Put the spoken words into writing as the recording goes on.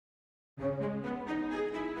Hello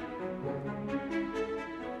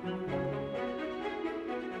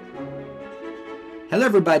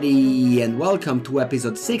everybody and welcome to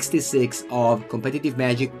episode 66 of Competitive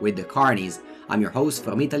Magic with the Karnies. I'm your host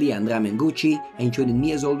from Italy, Andrea Mengu, and joining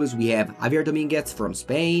me as always we have Javier Dominguez from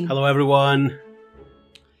Spain. Hello everyone.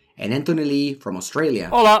 And Anthony Lee from Australia.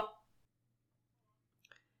 Hola.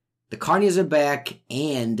 The Karnies are back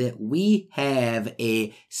and we have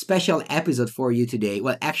a special episode for you today.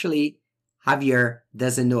 Well, actually, Javier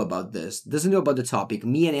doesn't know about this, doesn't know about the topic.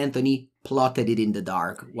 Me and Anthony plotted it in the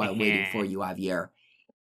dark while waiting for you, Javier.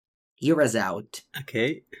 Hear us out.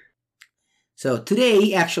 Okay. So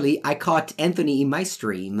today, actually, I caught Anthony in my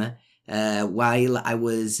stream while I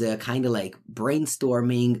was kind of like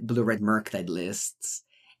brainstorming blue-red Murktide lists.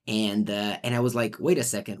 And I was like, wait a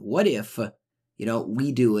second, what if,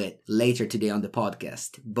 we do it later today on the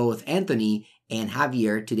podcast? Both Anthony and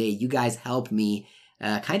Javier today, you guys help me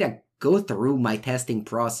kind of go through my testing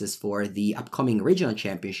process for the upcoming regional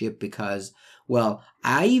championship because, well,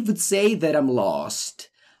 I would say that I'm lost.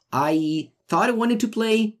 I thought I wanted to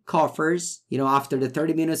play coffers, after the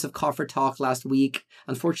 30 minutes of coffer talk last week.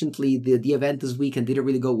 Unfortunately, the event this weekend didn't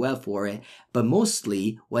really go well for it. But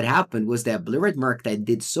mostly what happened was that Blue-Red Murktide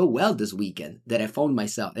did so well this weekend that I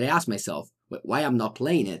asked myself, why I'm not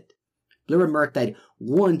playing it. Blue-Red Murktide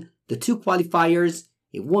won the 2 qualifiers.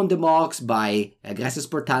 It won the mocks by Gracias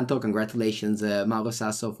por tanto. Congratulations, Mauro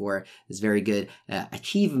Sasso, for this very good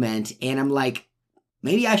achievement. And I'm like,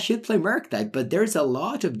 maybe I should play Murktide, but there's a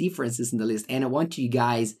lot of differences in the list, and I want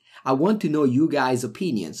to know you guys'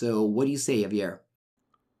 opinion. So what do you say, Javier?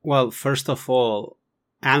 Well, first of all,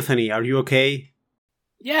 Anthony, are you okay?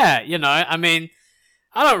 Yeah, I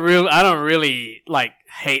don't really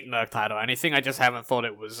hate Murktide or anything. I just haven't thought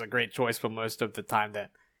it was a great choice for most of the time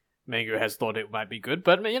that Mengu has thought it might be good.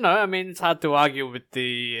 But it's hard to argue with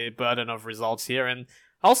the burden of results here, and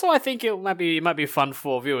also, I think it might be fun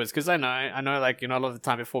for viewers because I know, a lot of the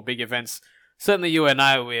time before big events, certainly you and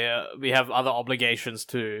I, we have other obligations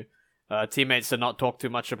to teammates to not talk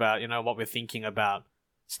too much about, what we're thinking about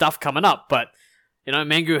stuff coming up. But,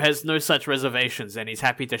 Mengu has no such reservations and he's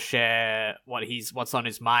happy to share what's on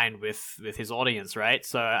his mind with his audience, right?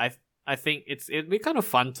 So I think it'd be kind of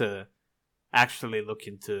fun to actually look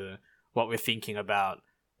into what we're thinking about,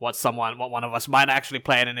 what one of us might actually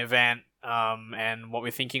play at an event. And what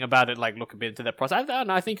we're thinking about it, look a bit into that process. I don't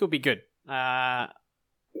know, I think it'll be good. I'm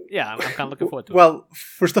kind of looking forward to it. Well,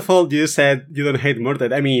 first of all, you said you don't hate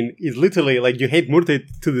Murktide. I mean, it's literally you hate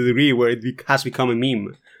Murktide to the degree where it has become a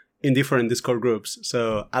meme in different Discord groups.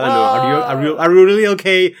 So, I don't know, are you really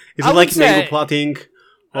okay? Is it like Mengu plotting?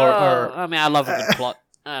 Or I love a good plot.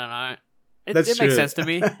 I don't know. It makes sense to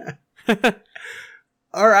me.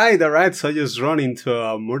 Alright, so just run into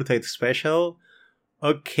a Murktide special.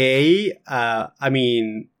 Okay,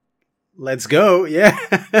 let's go. Yeah.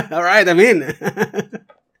 All right, I'm in.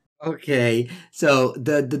 Okay, so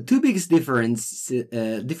the two biggest differences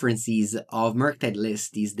of Murktide lists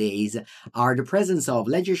these days are the presence of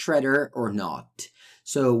Ledger Shredder or not.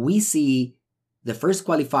 So we see the first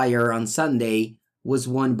qualifier on Sunday was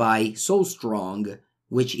won by Soulstrong,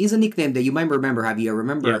 which is a nickname that you might remember, Javier.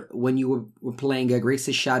 Remember when you were playing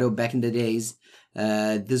Grixis Shadow back in the days?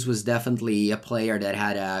 This was definitely a player that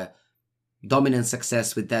had a dominant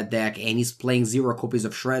success with that deck, and he's playing 0 copies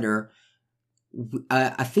of Shredder.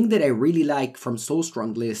 A thing that I really like from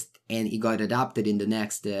Soulstrong list, and he got adopted in the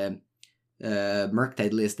next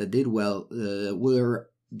Murktide list that did well, were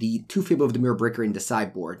the 2 Fib of the Mirror Breaker in the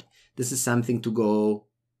sideboard. This is something to go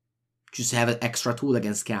just have an extra tool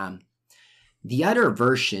against Scam. The other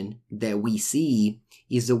version that we see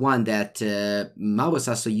is the one that Mauro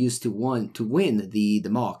Sasso used to win the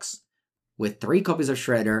mocks, with 3 copies of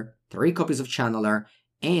Shredder, 3 copies of Channeler,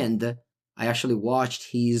 and I actually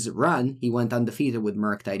watched his run. He went undefeated with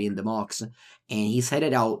Murktide in the mocks, and he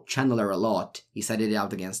cited out Channeler a lot. He cited it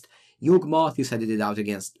out against Yugmoth, he cited it out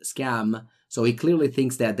against Scam, so he clearly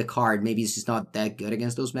thinks that the card maybe is just not that good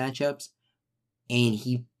against those matchups, and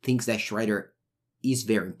he thinks that Shredder is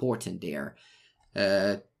very important there.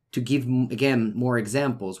 To give, again, more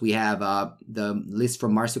examples, we have the list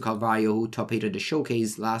from Marcio Calvario, who top-8 the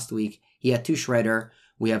showcase last week. He had 2 Shredder.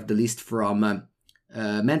 We have the list from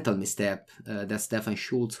Mental Misstep. That's Stefan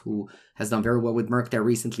Schultz, who has done very well with Murktide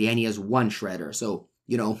recently, and he has 1 Shredder. So,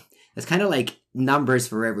 that's kind of like numbers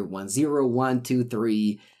for everyone. 0, 1, 2,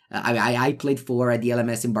 3. I played 4 at the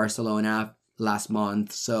LMS in Barcelona last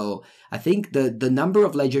month, so I think the number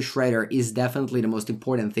of Ledger Shredder is definitely the most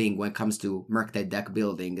important thing when it comes to Murktide deck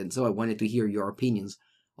building, and so I wanted to hear your opinions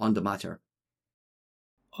on the matter.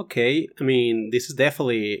 Okay, I mean, this is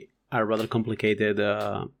definitely a rather complicated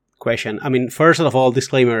question. I mean, first of all,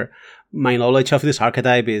 disclaimer: my knowledge of this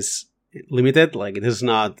archetype is limited. Like, this is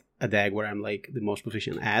not a deck where I'm like the most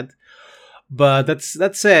proficient at. But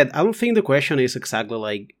that said, I don't think the question is exactly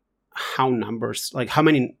like how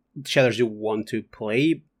many shatters you want to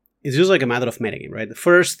play. It's just like a matter of metagame, right?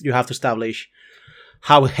 First, you have to establish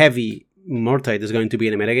how heavy Murktide is going to be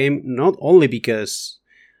in a metagame, not only because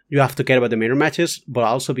you have to care about the mirror matches, but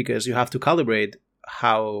also because you have to calibrate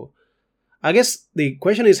how... I guess the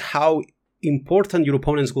question is how important your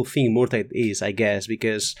opponents will think Murktide is, I guess,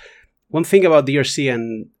 because one thing about DRC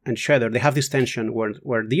and Shredder, they have this tension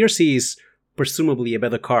where DRC is presumably a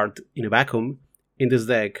better card in a vacuum in this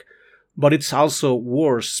deck, but it's also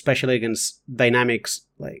worse, especially against dynamics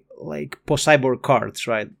like post-cyborg cards,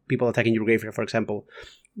 right? People attacking your graveyard, for example.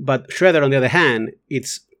 But Shredder, on the other hand,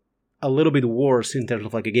 it's a little bit worse in terms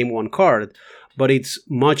of like a game 1 card, but it's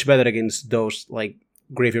much better against those like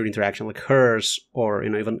graveyard interaction, like hers, or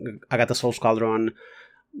even Agatha Soul's Cauldron,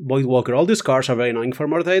 Voidwalker. All these cards are very annoying for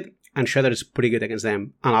Murktide, and Shredder is pretty good against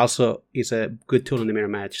them, and also is a good tool in the mirror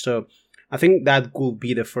match. So I think that could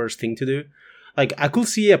be the first thing to do. Like, I could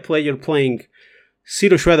see a player playing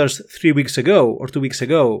 0 Shredders 3 weeks ago or 2 weeks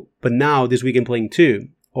ago, but now this weekend playing 2,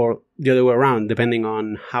 or the other way around, depending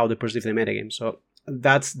on how they perceive the metagame. So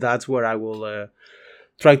that's where I will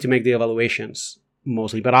try to make the evaluations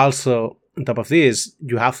mostly. But also, on top of this,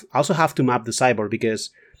 you also have to map the sideboard, because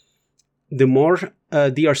the more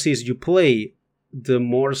DRCs you play, the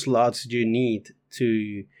more slots you need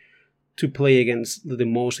to play against the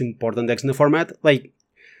most important decks in the format. Like,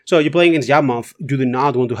 so you're playing against Yamamoth, you do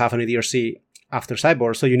not want to have any DRC after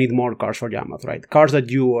sideboard, so you need more cards for Yamamoth, right? Cards that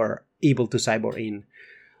you are able to sideboard in.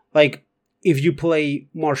 Like, if you play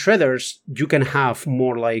more Shredders, you can have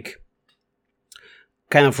more like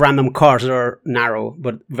kind of random cards that are narrow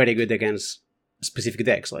but very good against specific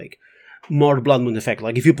decks, like more Blood Moon effect.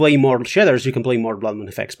 Like, if you play more Shredders, you can play more Blood Moon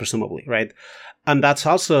effects, presumably, right? And that's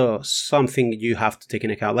also something you have to take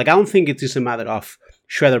into account. Like, I don't think it is a matter of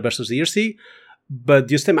Shredder versus DRC, but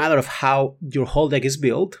just a matter of how your whole deck is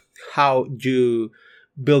built, how you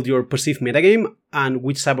build your perceived metagame, and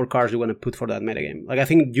which cyborg cards you want to put for that metagame. Like, I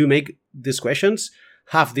think you make these questions,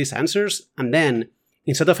 have these answers, and then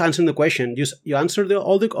instead of answering the question, you answer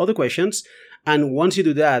all the other questions, and once you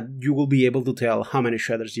do that, you will be able to tell how many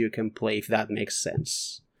Shredders you can play, if that makes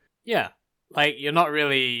sense. Yeah, like, you're not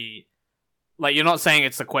really... Like, you're not saying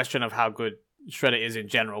it's a question of how good Shredder is in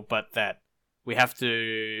general, but that we have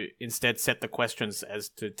to instead set the questions as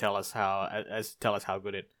to tell us how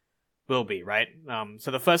good it will be, right?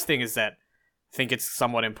 So the first thing is that I think it's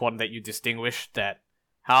somewhat important that you distinguish that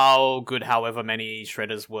how good however many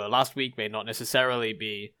Shredders were last week may not necessarily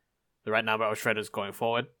be the right number of Shredders going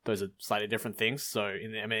forward. Those are slightly different things. So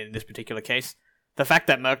in this particular case, the fact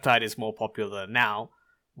that Murktide is more popular now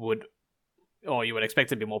you would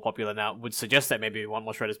expect it to be more popular now, would suggest that maybe we want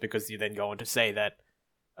more Shredders, because you then go on to say that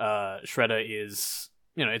Shredder is,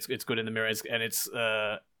 it's good in the mirrors, and its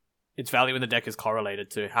value in the deck is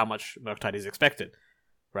correlated to how much Murktide is expected,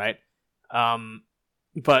 right?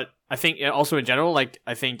 But I think also in general, like,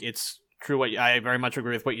 I think it's true I very much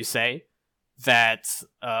agree with what you say, that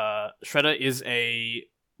Shredder is a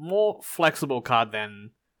more flexible card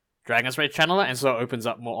than Dragon's Rage Channeler, and so opens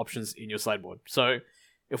up more options in your sideboard. So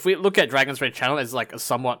if we look at Dragon's Rage Channeler as like a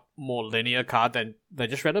somewhat more linear card than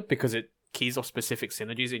just Shredder, because it keys off specific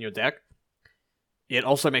synergies in your deck, it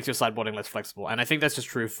also makes your sideboarding less flexible. And I think that's just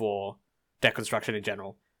true for deck construction in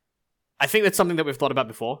general. I think that's something that we've thought about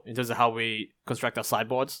before in terms of how we construct our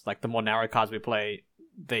sideboards. Like, the more narrow cards we play,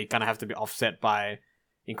 they kind of have to be offset by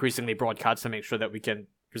increasingly broad cards to make sure that we can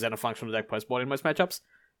present a functional deck post-board in most matchups.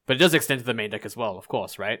 But it does extend to the main deck as well, of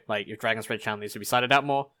course, right? Like, if Dragon's Rage Channel needs to be sided out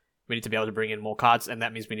more, we need to be able to bring in more cards, and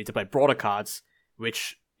that means we need to play broader cards,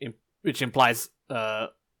 which implies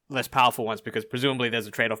less powerful ones, because presumably there's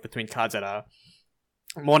a trade-off between cards that are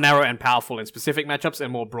more narrow and powerful in specific matchups,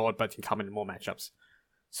 and more broad but can come in more matchups.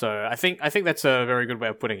 So I think that's a very good way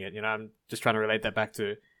of putting it. I'm just trying to relate that back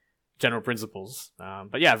to general principles.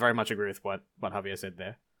 But yeah, I very much agree with what Javier said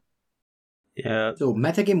there. Yeah. So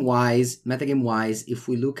metagame wise, if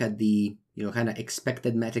we look at the kind of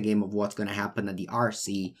expected metagame of what's going to happen at the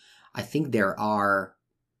RC, I think there are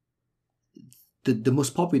the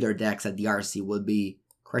most popular decks at the RC will be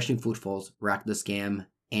Crushing Footfalls, Rack the Scam,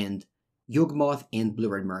 and Yawgmoth and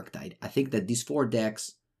Blue-Red Murktide. I think that these 4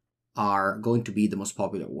 decks are going to be the most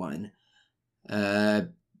popular one,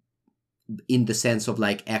 in the sense of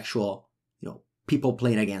like actual, people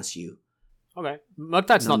playing against you. Okay,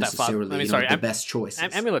 Murktide's not that far. I mean, sorry, the best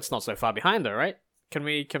choices. Amulet's not so far behind, though, right? Can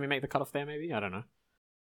we make the cutoff there? Maybe, I don't know.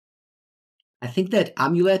 I think that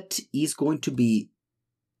Amulet is going to be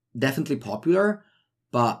definitely popular,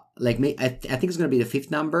 but like I think it's gonna be the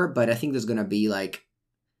fifth number, but I think there's gonna be like,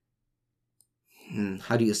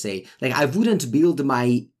 how do you say? Like I wouldn't build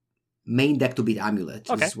my main deck to beat Amulet.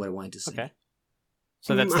 Okay. This is what I wanted to say. Okay.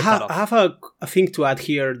 So that's I the have, cutoff. I have a thing to add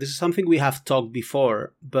here. This is something we have talked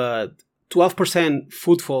before, but 12%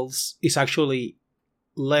 Footfalls is actually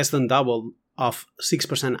less than double of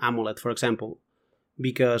 6% Amulet, for example,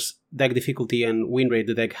 because deck difficulty and win rate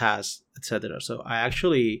the deck has, etc. So I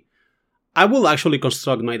will actually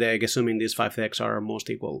construct my deck assuming these 5 decks are most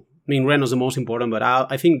equal. I mean, Reno's the most important, but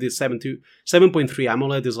I think this 7.3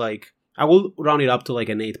 Amulet is like, I will round it up to like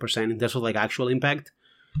an 8% in terms of like actual impact,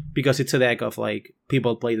 because it's a deck of like,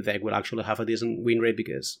 people play the deck will actually have a decent win rate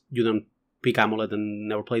because you don't pick Amulet and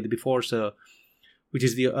never played it before, so which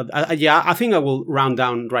is the I think I will round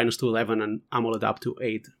down Rhinos to 11 and Amulet up to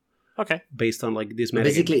 8. Okay. Based on like this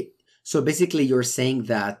metagame. So basically, you're saying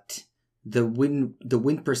that the win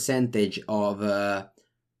percentage of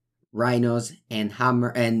Rhinos and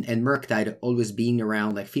Hammer and Murktide always being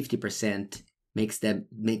around like 50% makes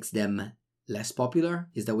them less popular.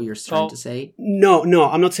 Is that what you're trying to say? No,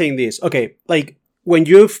 I'm not saying this. Okay, like when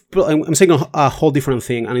I'm saying a whole different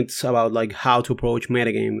thing, and it's about like how to approach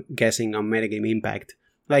metagame guessing on metagame impact.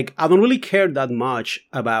 Like I don't really care that much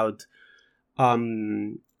about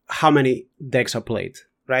how many decks are played,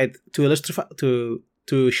 right? To illustrate,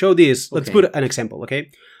 to show this, let's put an example,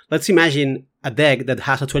 okay? Let's imagine a deck that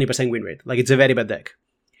has a 20% win rate, like it's a very bad deck.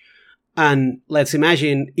 And let's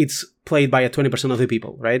imagine it's played by a 20% of the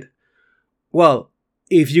people, right? Well,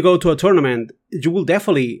 if you go to a tournament, you will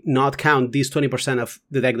definitely not count this 20% of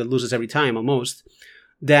the deck that loses every time, almost,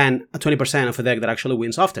 than a 20% of a deck that actually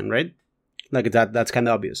wins often, right? Like that's kind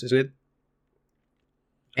of obvious, isn't it?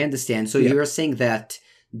 I understand. So you're saying that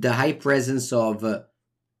the high presence of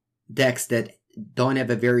decks that don't have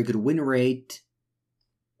a very good win rate,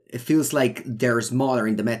 it feels like they're smaller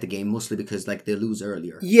in the metagame, mostly because like they lose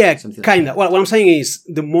earlier. Yeah, kind of. Like what I'm saying is,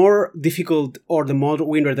 the more difficult or the more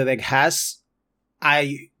win rate the deck has,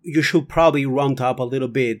 you should probably round up a little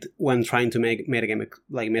bit when trying to make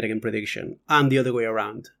metagame prediction, and the other way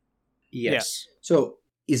around. Yes. Yeah. So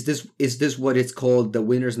is this what it's called, the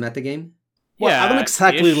winner's metagame? Well, I don't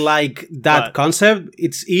exactly like that concept.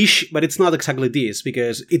 It's ish, but it's not exactly this,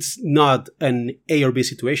 because it's not an A or B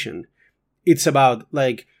situation. It's about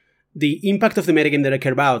like the impact of the metagame that I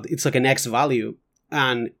care about. It's like an X value,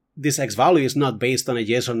 and this X value is not based on a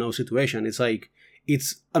yes or no situation. It's like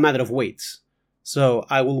it's a matter of weights. So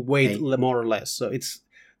I will weight more or less. So it's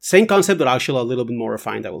same concept, but actually a little bit more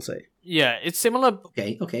refined, I will say. Yeah, it's similar.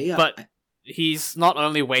 Okay, yeah. But he's not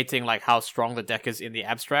only weighting like how strong the deck is in the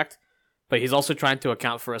abstract, but he's also trying to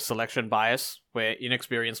account for a selection bias where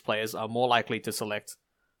inexperienced players are more likely to select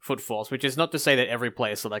Footfalls, which is not to say that every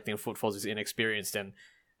player selecting Footfalls is inexperienced, and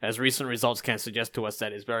as recent results can suggest to us,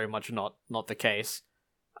 that is very much not the case.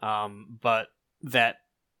 But that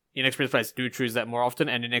inexperienced players do choose that more often,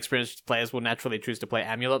 and inexperienced players will naturally choose to play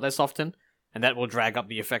Amulet less often, and that will drag up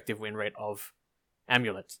the effective win rate of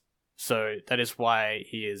Amulet. So that is why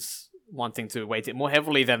he is wanting to weight it more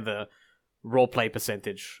heavily than the raw play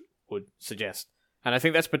percentage would suggest. And I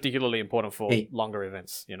think that's particularly important for longer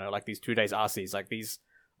events, like these 2 days RCs. Like these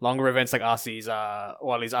longer events like RCs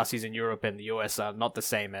or at least RCs in Europe and the US are not the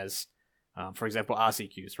same as, for example,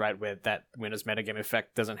 RCQs, right? Where that winner's metagame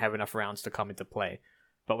effect doesn't have enough rounds to come into play.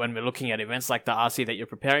 But when we're looking at events like the RC that you're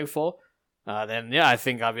preparing for, then I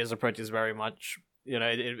think Javier's approach is very much,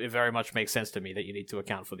 it very much makes sense to me that you need to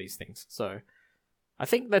account for these things. So I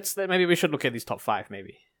think that maybe we should look at these top 5,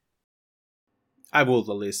 maybe. I will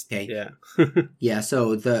at least. Okay. Yeah. Yeah.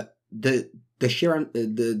 So the share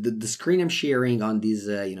the screen I'm sharing on these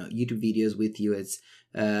YouTube videos with you is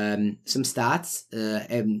some stats.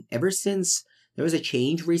 Ever since there was a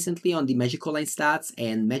change recently on the Magical Line stats,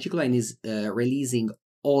 and Magical Line is releasing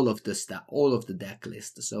all of the deck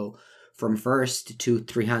list. So from 1st to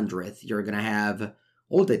 300th, you're gonna have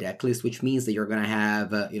all the deck list, which means that you're gonna have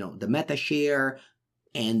the meta share,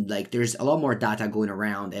 and like there's a lot more data going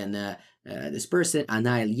around, and this person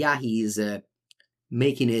Anail Yahi is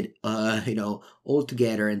making it all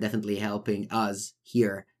together and definitely helping us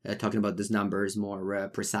here talking about these numbers more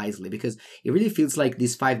precisely, because it really feels like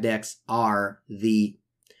these 5 decks are the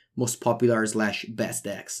most popular / best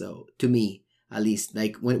decks. So to me, at least,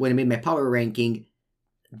 like when I made my power ranking,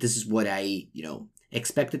 this is what I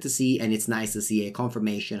expected to see, and it's nice to see a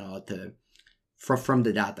confirmation of from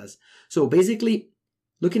the datas. So basically,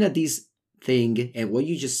 looking at this thing and what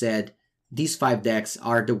you just said, these 5 decks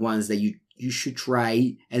are the ones that you should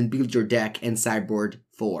try and build your deck and sideboard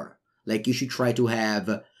for. Like, you should try to have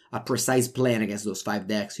a precise plan against those 5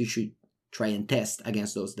 decks. You should try and test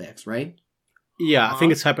against those decks, right? Yeah, I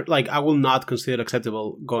think it's hyper. Like, I will not consider it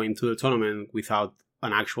acceptable going to the tournament without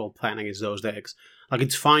an actual plan against those decks. Like,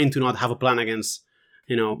 it's fine to not have a plan against,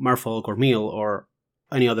 Merfolk or Meal or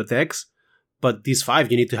any other decks, but these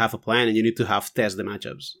 5, you need to have a plan and you need to have test the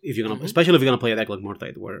matchups. If you're gonna, especially if you're gonna play a deck like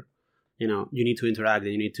Murktide, where you need to interact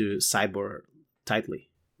and you need to sideboard tightly.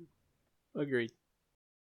 Agreed.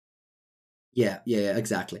 Yeah,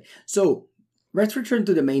 exactly. So let's return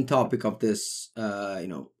to the main topic of this,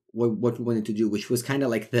 what we wanted to do, which was kind of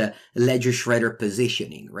like the Ledger Shredder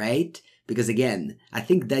positioning, right? Because again, I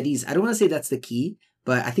think that is, I don't want to say that's the key,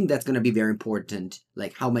 but I think that's going to be very important,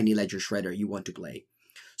 like how many Ledger Shredder you want to play.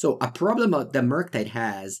 So a problem that Murktide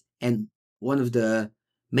has, and one of the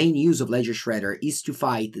main use of Ledger Shredder, is to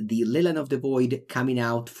fight the Leland of the Void coming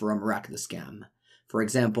out from Rack the Scam. For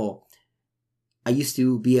example, I used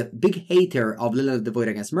to be a big hater of Leland of the Void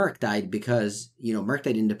against Murktide because,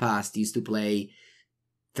 Murktide in the past used to play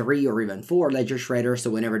 3 or even 4 Ledger Shredder, so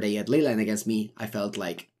whenever they had Leland against me, I felt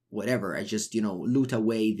like, whatever, I just, loot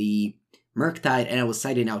away the Murktide and I was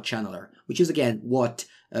siding out Channeler, which is again what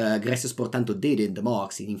Gracias Portanto did in the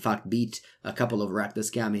mocks. It in fact beat a couple of Rack the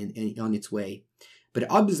Scam on its way. But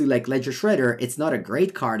obviously, like Ledger Shredder, it's not a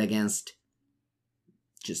great card against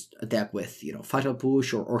just a deck with, Fatal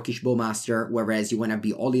Push or Orcish Bowmaster, whereas you want to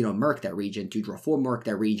be all in on Murktide Regent, you draw 4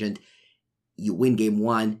 Murktide Regent, you win game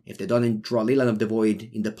 1. If they don't draw Leland of the Void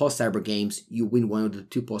in the post-Cyber games, you win one of the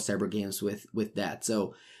 2 post-Cyber games with that.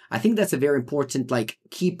 So I think that's a very important,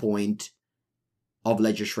 key point of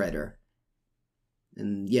Ledger Shredder.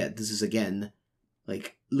 And yeah, this is again,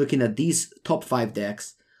 looking at these top 5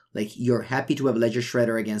 decks, you're happy to have Ledger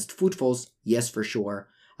Shredder against Footfalls? Yes, for sure.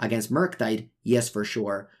 Against Murktide? Yes, for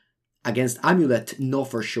sure. Against Amulet? No,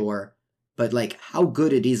 for sure. But how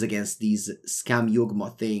good it is against these Scam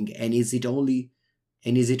Yugmoth thing, and is it only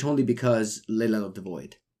because Leland of the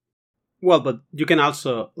Void? Well, but you can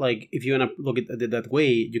also, if you want to look at it that way,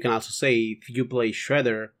 you can also say if you play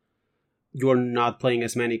Shredder, you're not playing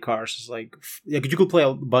as many cards. You could play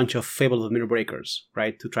a bunch of Fable of Mirror Breakers,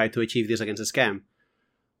 right, to try to achieve this against a Scam.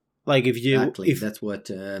 If you, exactly, that's what.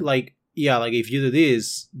 If you do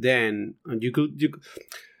this, then you could.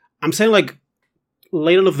 I'm saying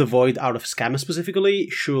Leland of the Void out of Scam specifically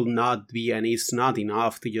should not be, and it's not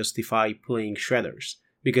enough to justify playing Shredders,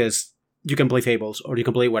 because you can play Fables, or you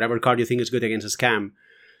can play whatever card you think is good against a Scam,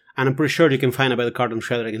 and I'm pretty sure you can find a better card on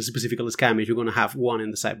Shredder against a specific Scam if you're going to have one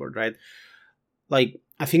in the sideboard, right?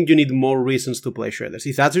 I think you need more reasons to play Shredders.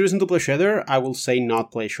 If that's the reason to play Shredder, I will say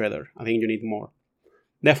not play Shredder. I think you need more.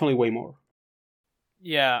 Definitely way more.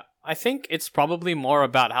 Yeah, I think it's probably more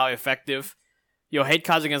about how effective your hate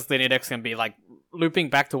cards against linear decks can be. Looping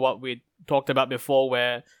back to what we talked about before,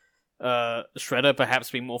 where Shredder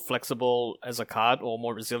perhaps being more flexible as a card or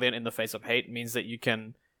more resilient in the face of hate means that you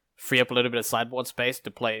can free up a little bit of sideboard space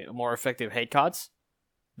to play more effective hate cards.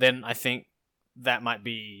 Then I think that might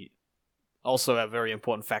be also a very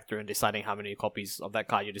important factor in deciding how many copies of that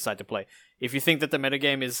card you decide to play. If you think that the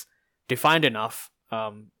metagame is defined enough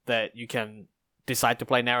that you can decide to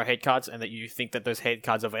play narrow hate cards, and that you think that those hate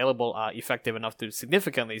cards available are effective enough to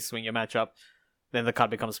significantly swing your matchup, then the card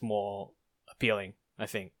becomes more appealing, I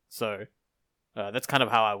think. So that's kind of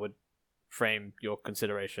how I would frame your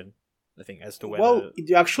consideration, I think, as to whether... Well,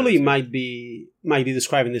 you actually might be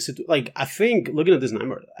describing this... I think, looking at this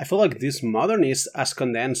number, I feel like this Modern is as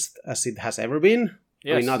condensed as it has ever been.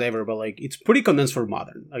 Yes. I mean, not ever, but it's pretty condensed for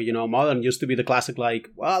Modern. Modern used to be the classic, I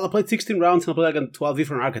played 16 rounds and I played 12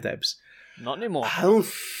 different archetypes. Not anymore. I don't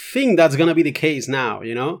think that's gonna be the case now,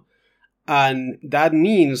 And that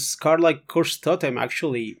means card like Curse Totem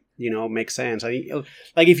actually, makes sense. I mean,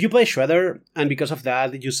 if you play Shredder, and because of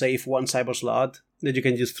that you save one cyber slot that you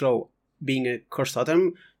can just throw being a Curse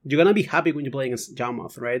Totem, you're gonna be happy when you play against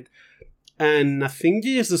Yawmoth, right? And I think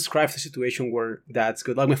you just described the situation where that's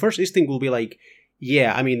good. My first instinct will be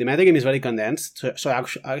yeah, I mean, the metagame is very condensed, so I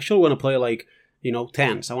actually want to play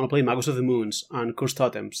 10s. I want to play Magus of the Moons and Curse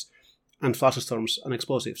Totems and Flash Storms and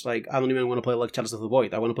Explosives. I don't even want to play Chalice of the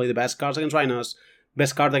Void. I want to play the best cards against Rhinos,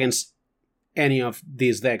 best card against any of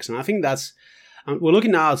these decks. And I think that's... we're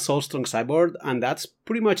looking now at Soulstrong Sideboard, and that's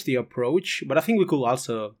pretty much the approach. But I think we could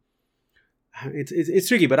also... It's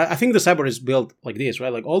tricky, but I think the sideboard is built like this,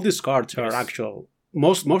 right? All these cards are actual...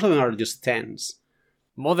 Most of them are just 10s.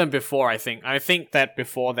 More than before, I think. I think that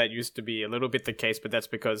before that used to be a little bit the case, but that's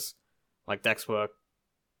because decks were...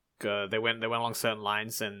 they went along certain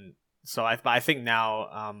lines, and... So I think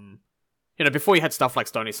now, before you had stuff like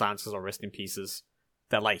Stony Silences or Rest in Pieces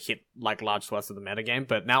that hit large swaths of the metagame,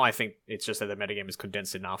 but now I think it's just that the metagame is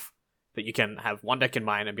condensed enough that you can have one deck in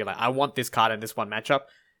mind and be I want this card in this one matchup,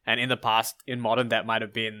 And in the past, in Modern, that might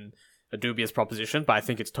have been a dubious proposition, but I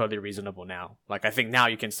think it's totally reasonable now. Like, I think now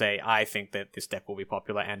you can say, I think that this deck will be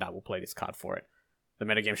popular and I will play this card for it. The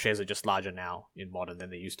metagame shares are just larger now in Modern than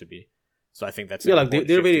they used to be. So I think that's like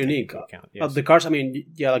they're very unique. Yes. The cards, I mean,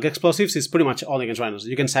 like Explosives is pretty much all against Rhinos.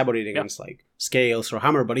 You can cyborg it against like Scales or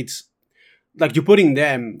Hammer, but it's like you're putting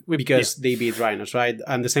them because they beat Rhinos, right?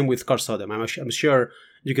 And the same with Cards Totem. I'm sure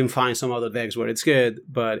you can find some other decks where it's good,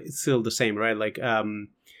 but it's still the same, right? Like,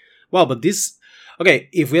 but this, okay,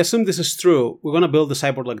 if we assume this is true, we're going to build the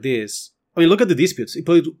sideboard like this. I mean, look at the disputes. It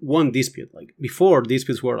played one dispute. Like, before,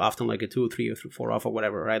 disputes were often like a 2, 3, or 4 off or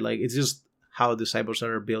whatever, right? Like, it's just how the sideboards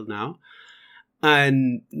are built now.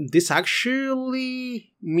 And this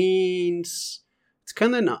actually means it's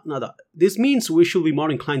kind of not this means we should be more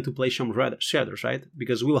inclined to play some shadows, right?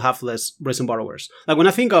 Because we'll have less Brazen Borrowers. Like, when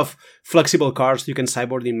I think of flexible cards you can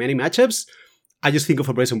sideboard in many matchups, I just think of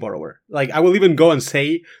a Brazen Borrower. Like, I will even go and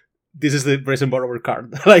say this is the Brazen Borrower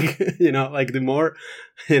card. Like, like the more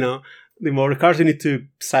cards you need to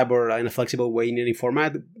sideboard in a flexible way in any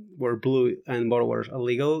format where blue and borrowers are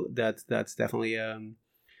legal, that's definitely a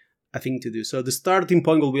thing to do. So the starting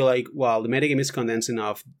point will be like, well, the metagame is condensed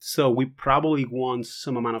enough, so we probably want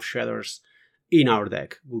some amount of shredders in our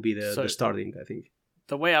deck will be the starting, I think.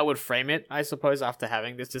 The way I would frame it, I suppose, after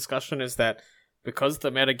having this discussion is that because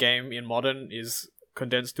the metagame in Modern is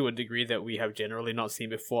condensed to a degree that we have generally not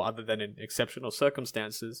seen before other than in exceptional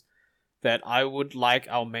circumstances, that I would like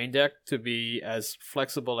our main deck to be as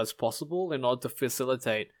flexible as possible in order to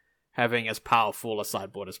facilitate having as powerful a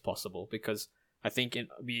sideboard as possible, because I think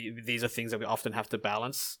these are things that we often have to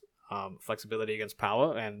balance, flexibility against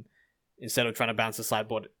power, and instead of trying to balance the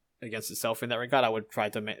sideboard against itself in that regard, I would try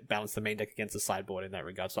to balance the main deck against the sideboard in that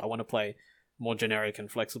regard. So I want to play more generic and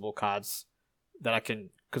flexible cards that I can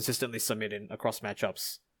consistently submit in across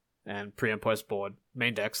matchups and pre and post board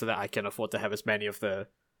main deck, so that I can afford to have as many of the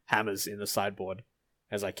hammers in the sideboard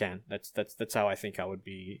as I can. That's how I think I would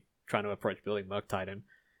be trying to approach building Murktide, and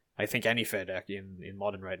I think any fair deck in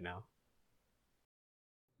Modern right now.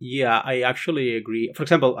 Yeah, I actually agree. For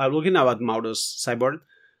example, I'm looking now at Mauro's sideboard.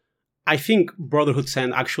 I think Brotherhood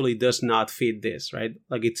Sand actually does not fit this, right?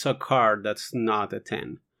 Like, it's a card that's not a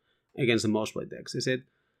 10 against the most played decks, is it?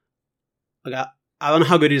 Like, I don't know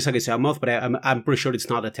how good it is against Yawgmoth, but I'm pretty sure it's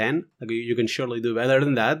not a 10. Like, you can surely do better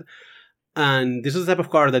than that. And this is the type of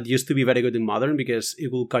card that used to be very good in Modern because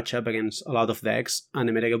it will catch up against a lot of decks and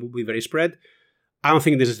the metagame will be very spread. I don't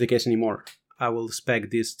think this is the case anymore. I will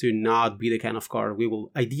expect this to not be the kind of card we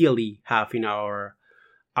will ideally have in our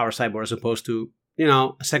sideboard, as opposed to,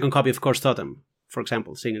 a second copy of Course Totem, for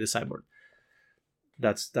example, sitting in the sideboard.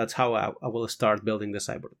 That's how I will start building the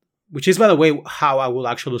sideboard. Which is, by the way, how I will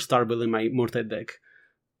actually start building my Murktide deck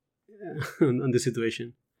on this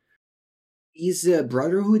situation. His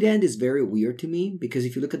Brotherhood end is very weird to me, because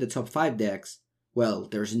if you look at the top 5 decks, well,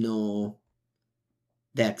 there's no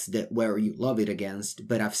decks where you love it against,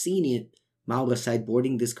 but I've seen it, Mauro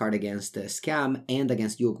sideboarding this card against Scam and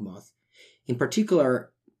against Yawgmoth. In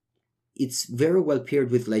particular, it's very well paired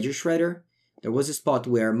with Ledger Shredder. There was a spot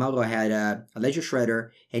where Mauro had a Ledger Shredder,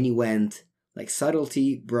 and he went like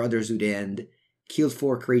Subtlety, Brotherhood End, killed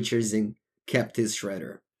 4 creatures, and kept his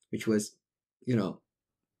Shredder, which was,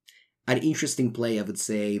 an interesting play, I would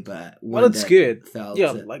say, but well, it's good. Felt,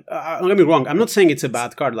 don't get me wrong. I'm not saying it's a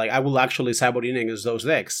bad card. Like, I will actually sideboard in against those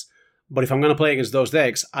decks. But if I'm gonna play against those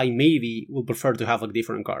decks, I maybe will prefer to have like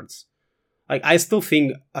different cards. Like, I still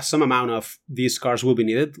think some amount of these cards will be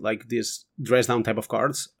needed, like these dress down type of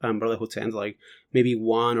cards, Brotherhood Sand, like maybe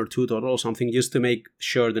 1 or 2 total or something, just to make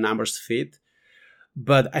sure the numbers fit.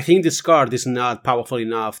 But I think this card is not powerful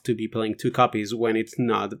enough to be playing 2 copies when it's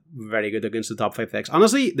not very good against the top 5 decks.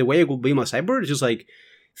 Honestly, the way I will build my sideboard is just like,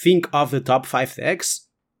 think of the top 5 decks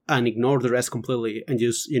and ignore the rest completely, and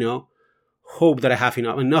just, hope that I have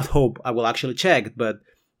enough. And not hope, I will actually check, but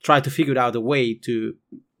try to figure out a way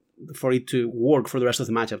for it to work for the rest of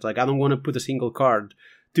the matchups. Like, I don't want to put a single card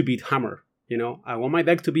to beat Hammer, I want my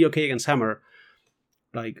deck to be okay against Hammer,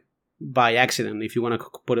 like, by accident, if you want to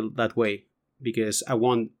put it that way, because I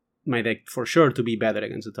want my deck for sure to be better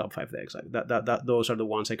against the top 5 decks. Like, those are the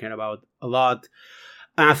ones I care about a lot.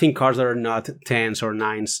 And I think cards that are not 10s or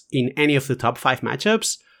 9s in any of the top 5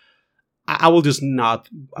 matchups, I will just not.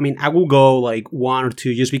 I mean, I will go like 1 or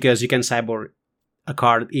 2 just because you can sideboard a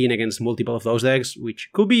card in against multiple of those decks, which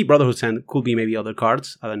could be Brotherhood Sand, could be maybe other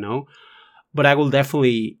cards, I don't know. But I will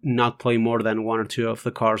definitely not play more than 1 or 2 of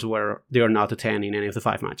the cards where they are not a 10 in any of the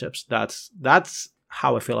 5 matchups. That's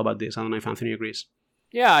how I feel about this. I don't know if Anthony agrees.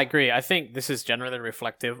 Yeah, I agree. I think this is generally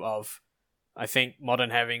reflective of, I think,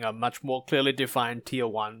 Modern having a much more clearly defined tier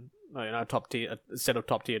 1 top tier a set of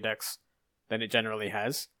top tier decks than it generally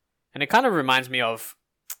has, and it kind of reminds me of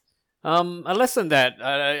a lesson that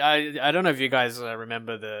I don't know if you guys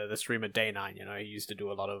remember the streamer Day9. He used to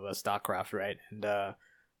do a lot of StarCraft, right? And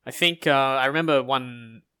I think I remember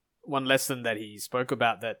one lesson that he spoke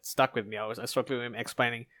about that stuck with me. I spoke to him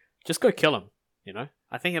explaining, just go kill him.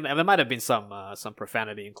 I think and there might have been some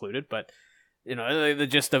profanity included, but the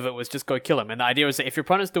gist of it was just go kill him. And the idea was that if your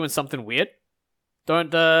opponent's doing something weird, don't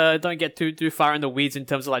get too far in the weeds in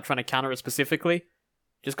terms of like trying to counter it specifically.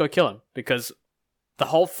 Just go kill him, because the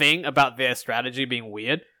whole thing about their strategy being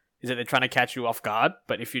weird is that they're trying to catch you off guard.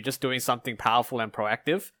 But if you're just doing something powerful and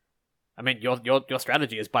proactive, I mean, your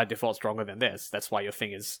strategy is by default stronger than theirs. That's why your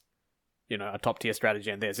thing is, a top tier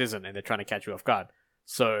strategy and theirs isn't, and they're trying to catch you off guard.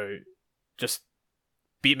 So just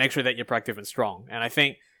make sure that you're proactive and strong. And I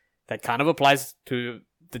think that kind of applies to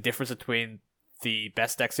the difference between the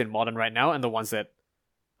best decks in Modern right now and the ones that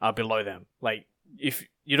are below them. Like, if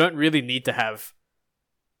you don't really need to have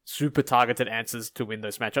super targeted answers to win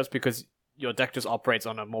those matchups, because your deck just operates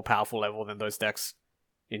on a more powerful level than those decks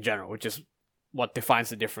in general, which is what defines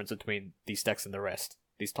the difference between these decks and the rest,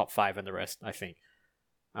 these top 5 and the rest, I think.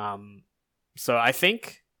 So I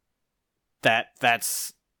think that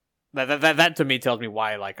to me tells me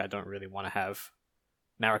why, like, I don't really want to have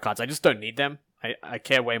narrow cards. I just don't need them. I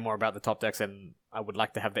care way more about the top decks, and I would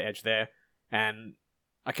like to have the edge there, and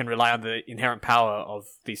I can rely on the inherent power of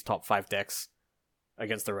these top 5 decks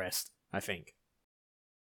against the rest, I think.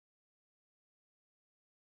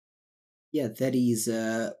 Yeah, that is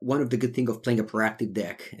one of the good things of playing a proactive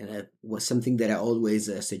deck, and it was something that I always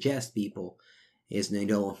suggest people, is,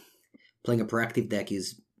 playing a proactive deck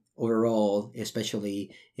is overall,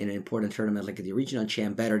 especially in an important tournament like the Regional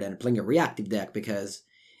Champ, better than playing a reactive deck, because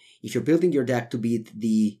if you're building your deck to beat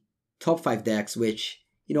the top 5 decks, which,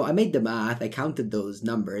 I made the math, I counted those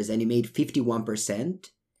numbers, and it made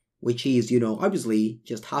 51%, which is, obviously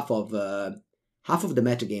just half of the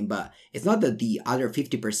metagame, but it's not that the other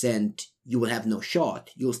 50% you will have no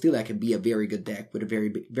shot. You'll still be a very good deck with a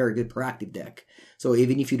very, very good proactive deck. So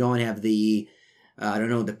even if you don't have the,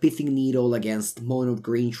 the Pithing Needle against Mono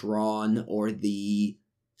Green Tron, or the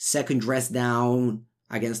second Dress Down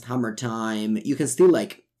against Hammer Time, you can still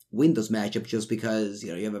win those matchups just because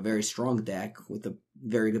you have a very strong deck with a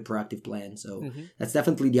very good proactive plan. So that's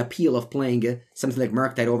definitely the appeal of playing something like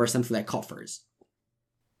Murktide over something like Coffers.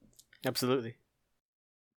 Absolutely.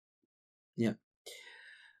 Yeah.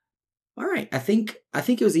 All right. I think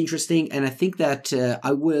it was interesting, and I think that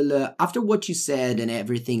I will, after what you said and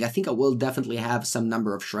everything, I think I will definitely have some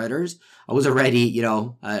number of Shredders. I was already, I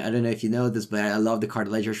don't know if you know this, but I love the card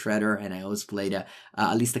Ledger Shredder, and I always played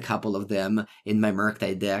at least a couple of them in my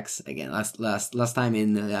Murktide decks. Again, last time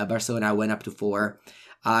in Barcelona, I went up to 4.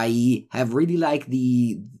 I have really liked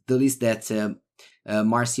the list that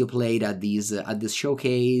Marcio played at this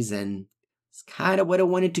showcase, and it's kind of what I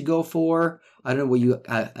wanted to go for. I don't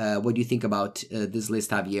know what you think about this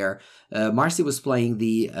list, Javier. Marcy was playing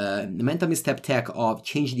the Mental Misstep tech of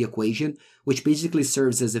Change the Equation, which basically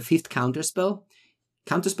serves as a 5th counterspell.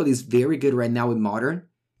 Counterspell is very good right now in Modern.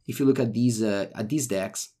 If you look at these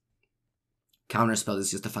decks, Counterspell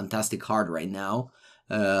is just a fantastic card right now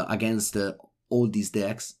against all these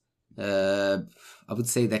decks. I would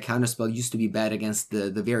say that Counterspell used to be bad against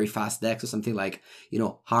the very fast decks, or something like,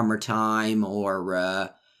 Hammer Time,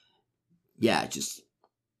 or just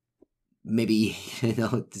maybe,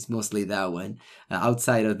 it's mostly that one.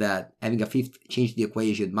 Outside of that, having a 5th Change the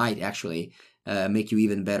Equation might actually make you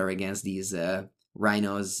even better against these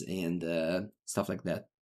rhinos and stuff like that.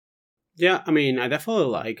 Yeah, I mean, I definitely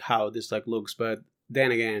like how this deck looks, but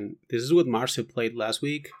then again, this is what Marcio played last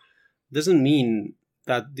week. Doesn't mean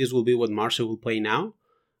that this will be what Marcio will play now.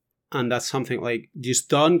 And that's something like, just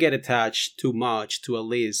don't get attached too much to a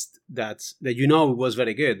list that was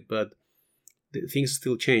very good, but things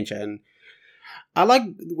still change. And I like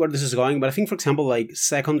where this is going, but I think, for example, like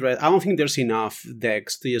second dress, I don't think there's enough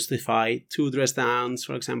decks to justify 2 dress downs,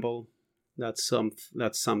 for example. That's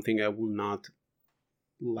something I will not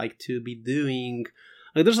like to be doing.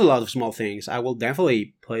 Like, there's a lot of small things. I will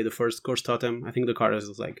definitely play the first Course Totem. I think the card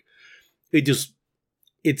is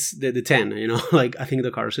it's the 10, like, I think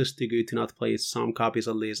the card is too good to not play some copies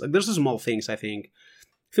at least. Like, there's some small things, I think.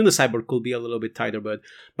 I think the sideboard could be a little bit tighter, but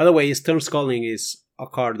by the way, Stern Sculling is a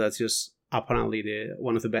card that's just apparently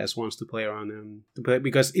one of the best ones to play around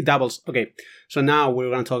because it doubles. Okay, so now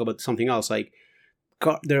we're going to talk about something else. Like,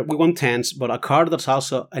 we want 10s, but a card that's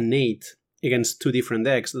also an 8 against 2 different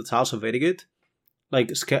decks that's also very good.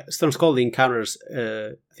 Like, Stern Sculling counters,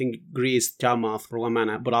 I think, Grease, Jawmouth for 1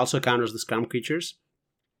 mana, but also counters the Scram creatures.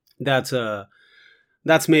 That's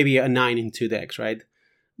That's maybe a 9 in 2 decks, right?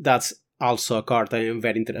 That's also a card I am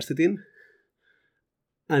very interested in.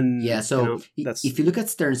 And, Yeah, so that's... if you look at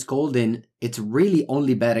Stern Scolding, it's really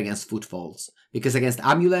only bad against Footfalls. Because against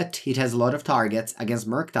Amulet, it has a lot of targets. Against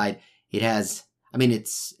Murktide, it has... I mean,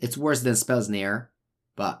 it's worse than Spellsnare,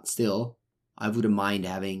 but still, I wouldn't mind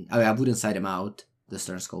having... I wouldn't side him out, the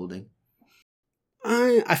Stern Scolding.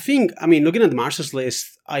 I think, I mean, looking at Marsh's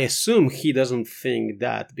list, I assume he doesn't think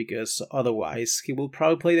that, because otherwise he will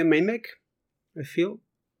probably play the main deck, I feel.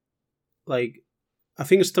 Like, I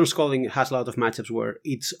think Stern Scolding has a lot of matchups where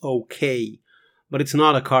it's okay, but it's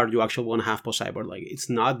not a card you actually want to have post-sideboard. Like, it's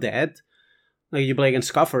not dead. Like, you play against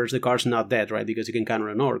Scoffers, the card's not dead, right? Because you can counter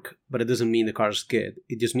an Orc, but it doesn't mean the card's good.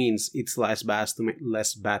 It just means it's less bad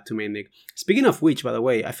to main deck. Speaking of which, by the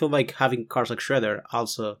way, I feel like having cards like Shredder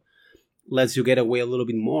also lets you get away a little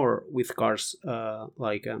bit more with cards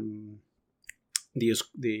like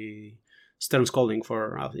the Stern Scolding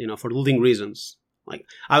for for looting reasons. Like,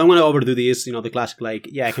 I don't want to overdo this, the classic, like,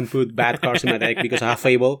 yeah, I can put bad cards in my deck because I have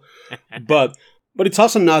Fable, but it's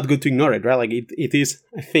also not good to ignore it, right? Like, it is,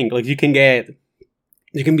 I think, like, you can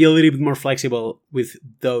be a little bit more flexible with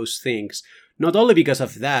those things, not only because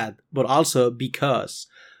of that, but also because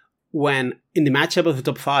when in the matchup of the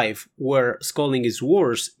top 5 where Scolding is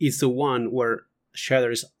worse, it's the one where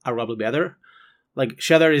Shredder is arguably better. Like,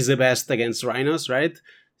 Shredder is the best against Rhinos, right?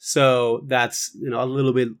 So that's, a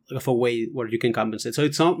little bit of a way where you can compensate. So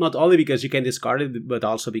it's not only because you can discard it, but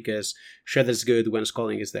also because Shredder's good when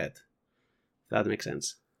Scolding is dead. That makes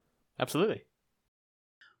sense. Absolutely.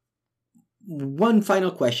 One final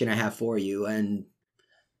question I have for you, and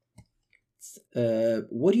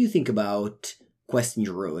what do you think about Questing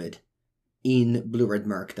Druid in Blue-Red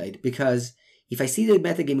Murktide? Because if I see the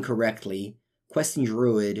metagame correctly, Questing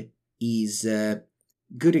Druid is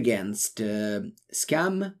good against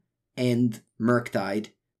Scam and Murktide.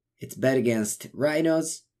 It's bad against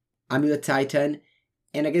Rhinos, Amulet Titan,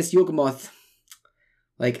 and against Yawgmoth.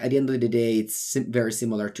 Like, at the end of the day, it's very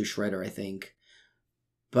similar to Shredder, I think.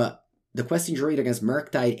 But the Questing Druid against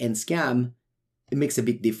Murktide and Scam, it makes a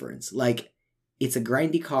big difference. Like, it's a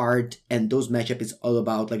grindy card, and those matchup is all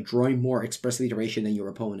about like drawing more expressive iteration than your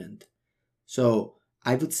opponent. So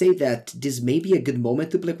I would say that this may be a good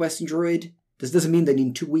moment to play Questing Druid. This doesn't mean that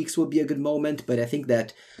in 2 weeks will be a good moment, but I think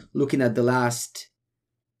that looking at the last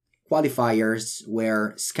qualifiers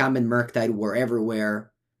where Scam and Murktide were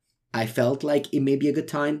everywhere, I felt like it may be a good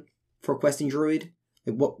time for Questing Druid.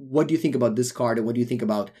 Like, what do you think about this card, and what do you think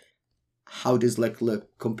about how does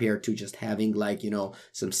look compared to just having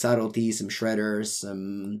some subtlety, some shredders,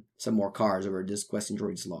 some more cards over this Questing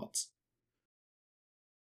Druid slots?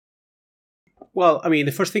 Well, I mean,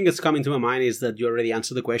 the first thing that's coming to my mind is that you already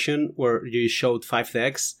answered the question where you showed 5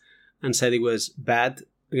 decks and said it was bad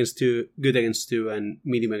against 2, good against 2, and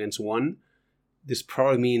medium against 1. This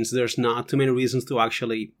probably means there's not too many reasons to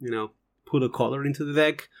actually, put a color into the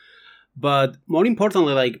deck. But more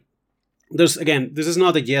importantly, like, this is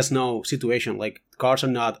not a yes-no situation. Like, cards are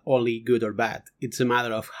not only good or bad. It's a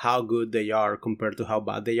matter of how good they are compared to how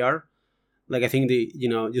bad they are. Like, I think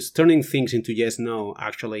just turning things into yes-no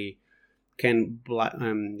actually can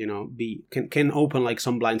can open like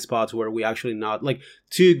some blind spots where we actually not, like,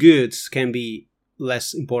 2 goods can be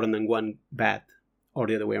less important than 1 bad, or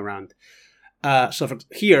the other way around. So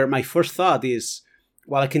here, my first thought is,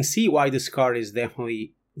 while I can see why this card is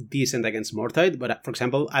definitely decent against Murktide, but for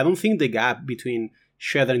example, I don't think the gap between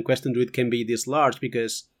Shredder and Questing Druid can be this large,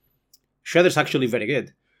 because Shredder's actually very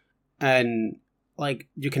good, and like,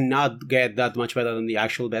 you cannot get that much better than the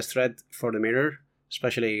actual best threat for the mirror,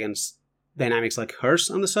 especially against dynamics like hers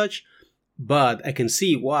and the such. But I can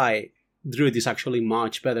see why Druid is actually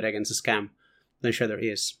much better against a Scam than Shredder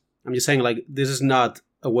is. I'm just saying, like, this is not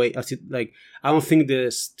a way of, like, I don't think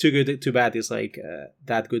this too good too bad is like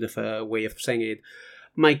that good of a way of saying it.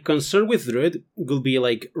 My concern with Druid will be,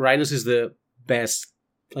 like, Rhinos is the best,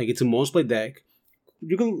 like, it's a most played deck.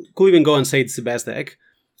 You could even go and say it's the best deck,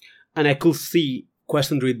 and I could see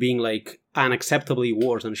Questing Druid being like unacceptably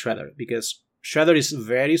worse than Shredder, because Shredder is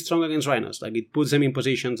very strong against Rhinos. Like, it puts them in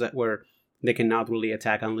positions where they cannot really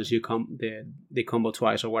attack unless you they combo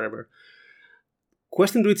twice or whatever.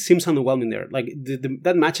 Questing Druid seems underwhelming there. Like,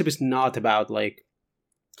 that matchup is not about, like,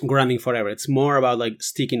 grinding forever. It's more about, like,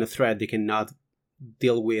 sticking a threat they cannot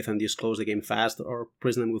deal with and just close the game fast or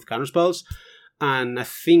prison them with counterspells. And I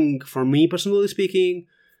think, for me personally speaking,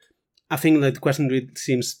 I think that Questing Druid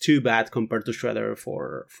seems too bad compared to Shredder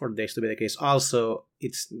for this to be the case. Also,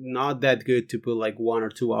 it's not that good to put like 1 or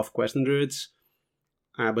 2 off Questing Druids,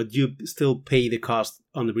 but you still pay the cost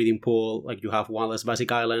on the breeding pool. Like, you have 1 less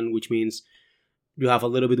basic island, which means you have a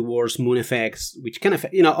little bit worse moon effects, which can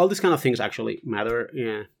affect, all these kind of things actually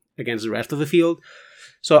matter against the rest of the field.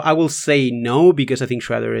 So I will say no, because I think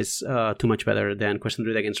Shredder is too much better than Question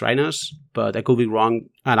Druid against Rhinos, but I could be wrong.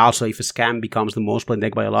 And also, if a Scam becomes the most played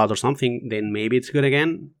deck by a lot or something, then maybe it's good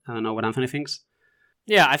again. I don't know what Anthony thinks.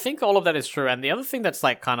 Yeah, I think all of that is true. And the other thing that's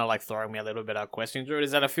like kind of like throwing me a little bit out Question Druid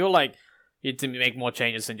is that I feel like you need to make more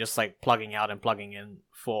changes than just like plugging out and plugging in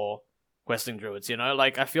for Questing Druids,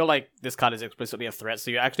 Like, I feel like this card is explicitly a threat,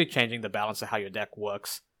 so you're actually changing the balance of how your deck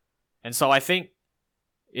works. And so I think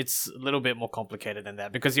it's a little bit more complicated than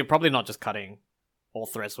that, because you're probably not just cutting all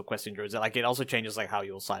threats for Questing Druids. Like, it also changes like how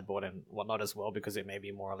you'll sideboard and whatnot as well, because it may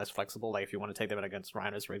be more or less flexible. Like, if you want to take them out against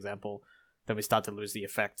Rhinos, for example, then we start to lose the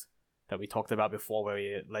effect that we talked about before,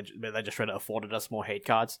 where Ledger Shredder afforded us more hate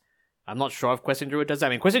cards. I'm not sure if Questing Druid does that. I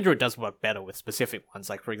mean, Questing Druid does work better with specific ones.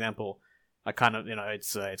 Like, for example, I kind of,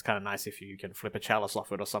 it's kind of nice if you can flip a Chalice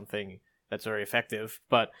off it or something that's very effective.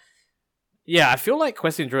 But yeah, I feel like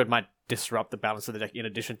Questing Druid might disrupt the balance of the deck in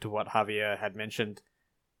addition to what Javier had mentioned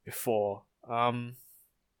before. I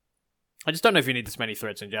just don't know if you need this many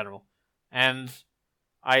threats in general. And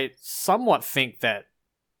I somewhat think that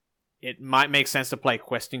it might make sense to play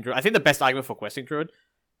Questing Druid. I think the best argument for Questing Druid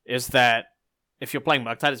is that if you're playing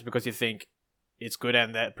Murktide, it's because you think it's good,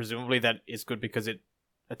 and that presumably that it's good because it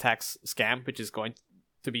attacks Scam, which is going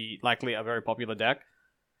to be likely a very popular deck.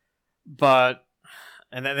 But,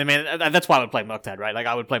 and then, I mean, that's why I would play Murktide, right? Like,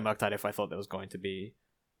 I would play Murktide if I thought there was going to be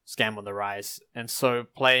Scam on the rise. And so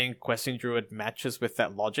playing Questing Druid matches with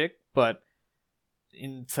that logic, but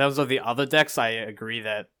in terms of the other decks, I agree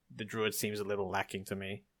that the Druid seems a little lacking to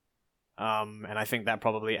me. And I think that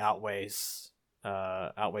probably outweighs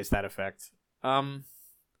that effect. But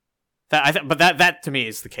that to me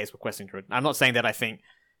is the case with Questing Druid. I'm not saying that I think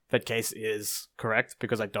that case is correct,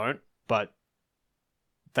 because I don't, but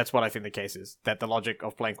that's what I think the case is. That the logic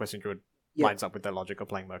of playing Questing Druid lines up with the logic of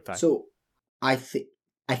playing Murktide. So I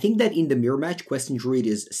think that in the mirror match, Questing Druid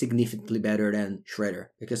is significantly better than Shredder,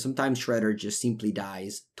 because sometimes Shredder just simply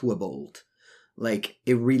dies to a bolt. Like,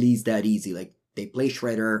 it really is that easy. Like, they play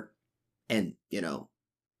Shredder, and,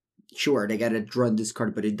 sure, they gotta run this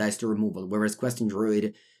card, but it dies to removal, whereas Questing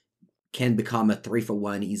Druid can become a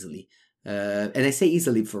 3-for-1 easily. And I say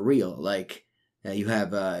easily for real, like, you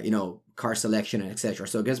have, card selection and etc.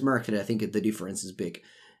 So against Murktide, I think the difference is big.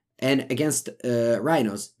 And against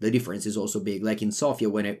Rhinos, the difference is also big. Like in Sofia,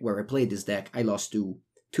 where I played this deck, I lost to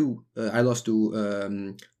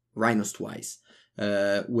Rhinos twice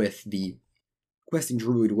with the Questing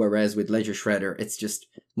Druid, whereas with Ledger Shredder, it's just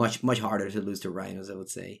much harder to lose to Rhinos, I would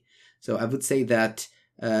say. So I would say that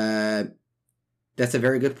that's a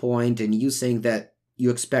very good point, and you saying that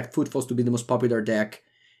you expect Footfalls to be the most popular deck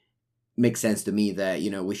makes sense to me, that,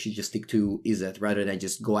 we should just stick to Izzet rather than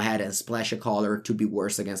just go ahead and splash a color to be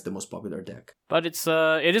worse against the most popular deck. But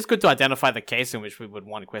it is good to identify the case in which we would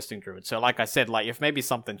want Questing Druid. So like I said, like if maybe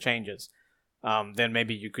something changes, then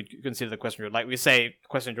maybe you could consider the Questing Druid. Like we say,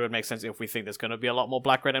 Questing Druid makes sense if we think there's going to be a lot more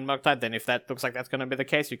Black-Red and Murktide. Then if that looks like that's going to be the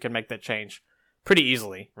case, you can make that change pretty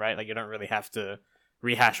easily, right? Like you don't really have to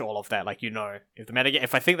rehash all of that. Like,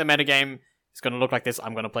 if I think the metagame is going to look like this,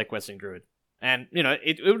 I'm going to play Questing Druid. And,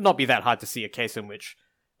 it would not be that hard to see a case in which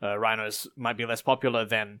Rhinos might be less popular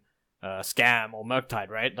than Scam or Murktide,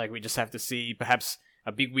 right? Like, we just have to see perhaps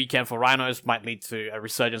a big weekend for Rhinos might lead to a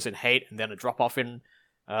resurgence in hate and then a drop-off in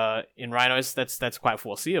Rhinos. That's quite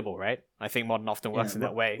foreseeable, right? I think Modern often works in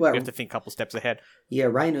that way. Well, we have to think a couple steps ahead. Yeah,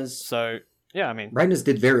 Rhinos. So, yeah, I mean... Rhinos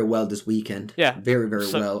did very well this weekend. Yeah. Very, very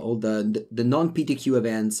well. All the non-PTQ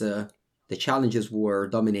events, the challenges were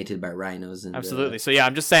dominated by Rhinos. And, absolutely. So, yeah,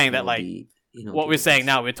 I'm just saying that, like... what we're saying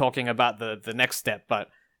now, we're talking about the next step, but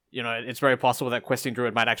it's very possible that Questing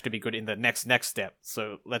Druid might actually be good in the next step.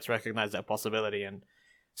 So let's recognize that possibility. And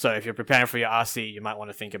so if you're preparing for your RC, you might want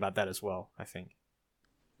to think about that as well, I think.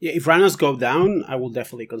 Yeah, if Rhinos go down, I will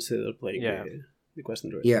definitely consider playing the Questing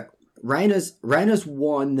Druid. Yeah, Rhinos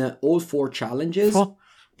won all 4 challenges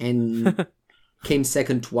and came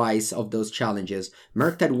second twice of those challenges.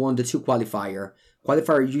 Murktide won the 2 qualifier.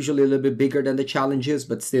 Qualifier usually a little bit bigger than the challenges,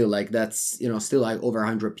 but still, like, that's, still like over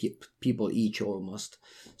 100 people each almost.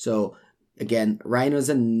 So, again, Rhinos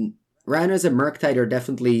and Murktide are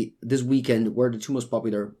definitely, this weekend, were the 2 most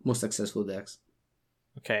popular, most successful decks.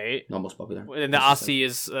 Okay. Not most popular. And the RC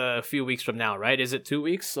is a few weeks from now, right? Is it 2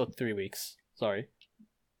 weeks or 3 weeks? Sorry.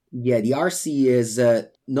 Yeah, the RC is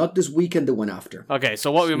not this weekend, the one after. Okay,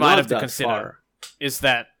 so what we might have to consider... is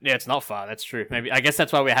that, it's not far, that's true. Maybe, I guess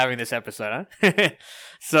that's why we're having this episode, huh?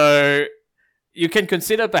 So, you can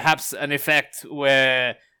consider perhaps an effect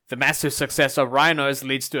where the massive success of Rhinos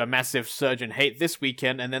leads to a massive surge in hate this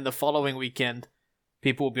weekend, and then the following weekend,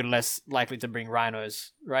 people will be less likely to bring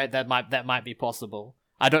rhinos, right? That might be possible.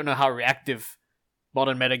 I don't know how reactive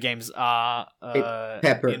modern metagames are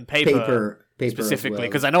in paper specifically,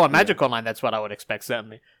 because I know on Magic Online that's what I would expect,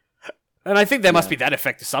 certainly. And I think there must be that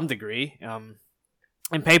effect to some degree.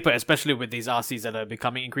 In paper, especially with these RCs that are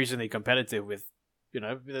becoming increasingly competitive with,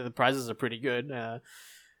 the prizes are pretty good.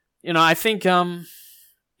 I think, I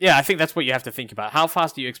think that's what you have to think about. How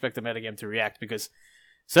fast do you expect the metagame to react? Because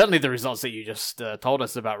certainly the results that you just told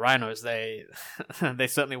us about rhinos, they they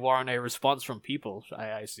certainly warrant a response from people,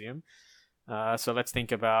 I assume. So let's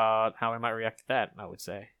think about how we might react to that, I would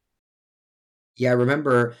say. Yeah, I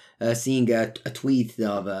remember seeing a tweet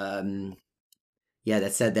of,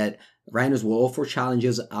 that said that rhinos won all 4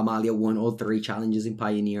 challenges, Amalia won all 3 challenges in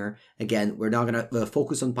Pioneer. Again, we're not going to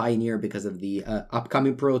focus on Pioneer because of the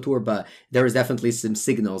upcoming Pro Tour, but there is definitely some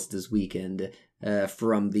signals this weekend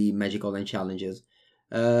from the Magic Online challenges.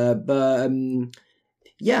 I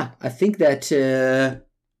think that...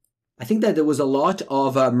 I think that there was a lot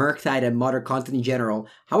of Murktide and modern content in general.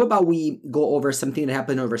 How about we go over something that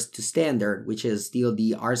happened over to Standard, which is still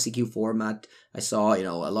the RCQ format. I saw, a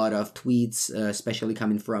lot of tweets, especially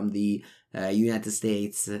coming from the United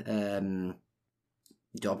States, of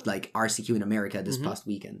like RCQ in America this past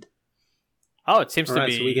weekend. Oh, it seems to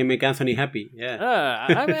be. So we can make Anthony happy. Yeah.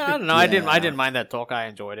 I mean, I don't know. Yeah. I didn't mind that talk. I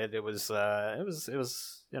enjoyed it. It was a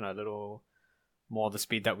little more the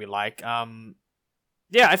speed that we like. I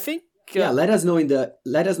think. Let us know in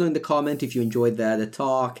the comment if you enjoyed the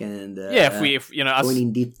talk and if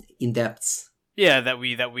going in depths. Yeah, that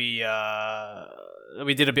we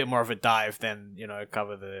did a bit more of a dive than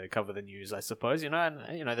cover the news, I suppose.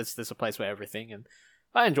 There's a place for everything, and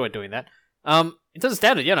I enjoyed doing that. In terms of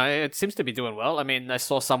Standard, it seems to be doing well. I mean, I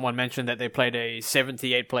saw someone mention that they played a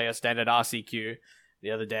 78 player Standard RCQ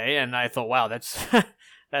the other day, and I thought, wow, that's.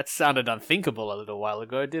 That sounded unthinkable a little while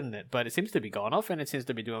ago, didn't it? But it seems to be going off, and it seems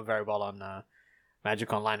to be doing very well on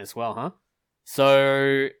Magic Online as well, huh?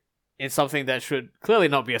 So it's something that should clearly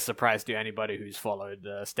not be a surprise to anybody who's followed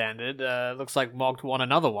Standard. Looks like Mogged won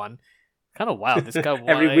another one. Kind of wild. This guy won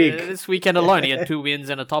every week. This weekend alone. He had 2 wins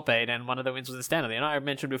and a top 8, and one of the wins was in Standard. I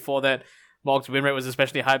mentioned before that Mogged's win rate was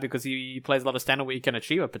especially high because he plays a lot of Standard where he can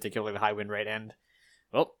achieve a particularly high win rate, and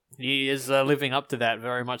well, he is living up to that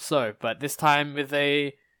very much so. But this time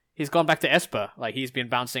he's gone back to Esper. Like, he's been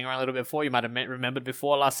bouncing around a little bit before. You might have remembered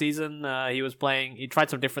before last season, he tried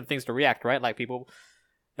some different things to react, right? Like, people,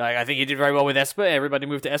 I think he did very well with Esper. Everybody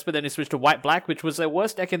moved to Esper. Then he switched to White-Black, which was a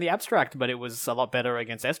worse deck in the abstract, but it was a lot better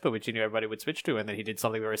against Esper, which he knew everybody would switch to. And then he did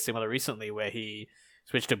something very similar recently where he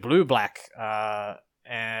switched to Blue-Black,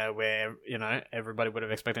 where, everybody would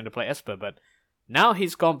have expected him to play Esper. But now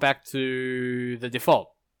he's gone back to the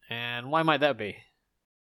default. And why might that be?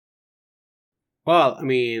 Well, I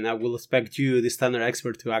mean, I will expect you, the Standard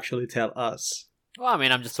expert, to actually tell us. Well, I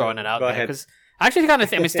mean, I'm just throwing it out there because I actually kind of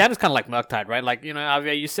think, Standard's kind of like Murktide, right? Like,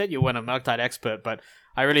 Javier, you said you weren't a Murktide expert, but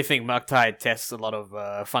I really think Murktide tests a lot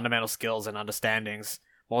of fundamental skills and understandings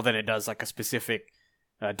more than it does like a specific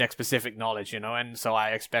deck-specific knowledge, and so I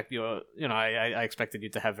expect I expected you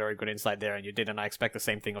to have very good insight there, and you did, and I expect the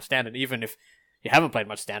same thing of Standard, even if you haven't played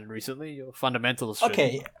much Standard recently. Your fundamentals should.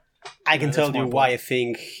 Okay. I can tell you why I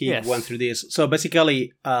think he went through this. So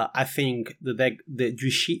basically, I think the deck that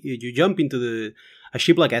you jump into a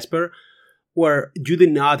ship like Esper, where you do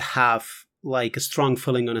not have like a strong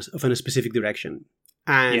feeling of a specific direction,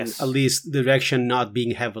 and at least the direction not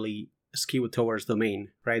being heavily skewed towards domain.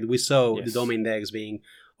 Right? We saw the domain decks being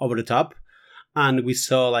over the top, and we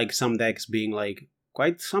saw like some decks being like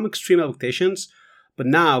quite some extreme adaptations. But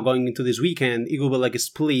now, going into this weekend, it will be like a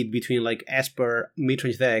split between like Esper,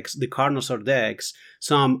 mid-range decks, the Karnies decks,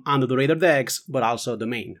 some under-the-radar decks, but also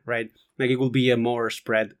domain, right? Like, it will be a more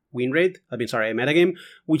spread win rate, a metagame,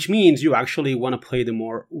 which means you actually want to play the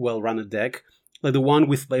more well-rounded deck, like the one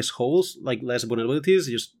with less holes, like less vulnerabilities,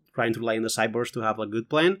 just trying to rely on the sideboards to have a good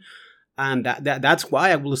plan. And that's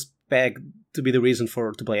why I will expect to be the reason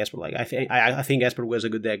to play Esper. Like, I think Esper was a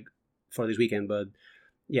good deck for this weekend, but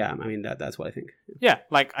yeah, I mean, that's what I think. Yeah,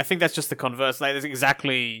 like, I think that's just the converse. Like, I think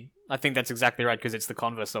that's exactly right, because it's the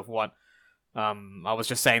converse of what I was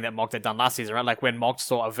just saying that Mogged had done last season, right? Like, when Mogged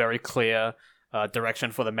saw a very clear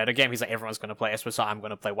direction for the metagame, he's like, everyone's going to play Esper, so I'm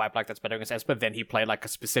going to play White-Black that's better against Esper. Then he played, like, a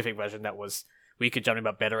specific version that was weaker generally,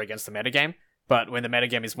 but better against the metagame. But when the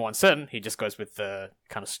metagame is more uncertain, he just goes with the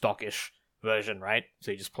kind of stockish version, right?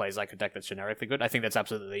 So he just plays, like, a deck that's generically good. I think that's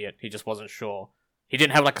absolutely it. He just wasn't sure. He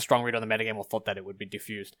didn't have like a strong read on the metagame or thought that it would be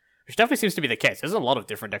diffused, which definitely seems to be the case. There's a lot of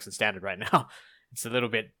different decks in Standard right now. It's a little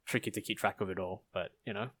bit tricky to keep track of it all, but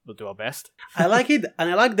we'll do our best. I like it, and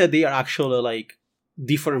I like that they are actually like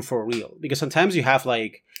different for real. Because sometimes you have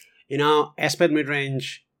like, Esped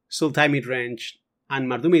midrange, Sultai midrange, and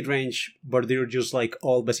Mardu midrange, but they're just like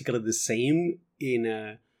all basically the same in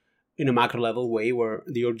a macro level way where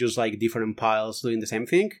they're just like different piles doing the same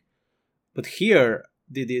thing. But here,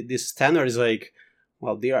 the standard is like,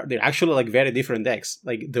 well, they're actually like very different decks,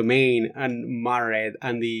 like Domain and Marred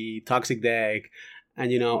and the Toxic deck,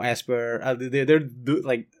 and Esper.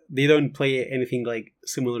 They don't play anything like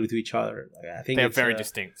similar to each other. Like, I think they're very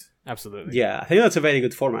distinct. Absolutely. Yeah, I think that's a very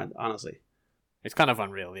good format, honestly. It's kind of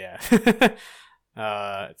unreal, yeah.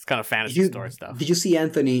 It's kind of fantasy story stuff. Did you see,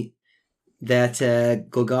 Anthony, that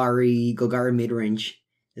Golgari midrange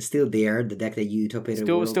is still there? The deck that you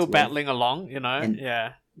torpedoed still battling along, and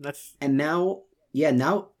now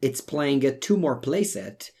it's playing a 2 more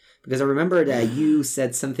playset, because I remember that you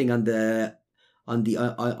said something on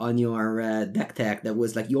your deck tag that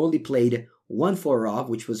was like you only played 1 4-off,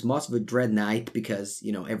 which was Moss of a Dread Knight, because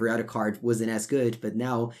every other card wasn't as good. But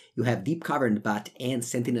now you have Deep Cavern Bat and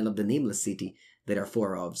Sentinel of the Nameless City that are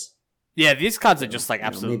 4-offs. Yeah, these cards are just like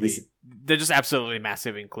absolutely. They're just absolutely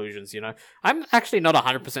massive inclusions. I'm actually not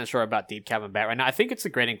 100% sure about Deep Cavern Bat right now. I think it's a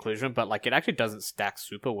great inclusion, but like it actually doesn't stack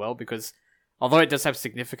super well, because although it does have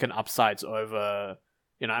significant upsides over.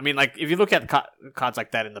 Like if you look at cards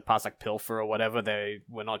like that in the past, like Pilfer or whatever, they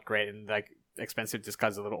were not great, and like expensive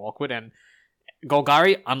discards are a little awkward. And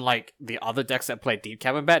Golgari, unlike the other decks that play Deep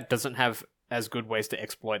Cavern Bat, doesn't have as good ways to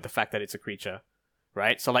exploit the fact that it's a creature,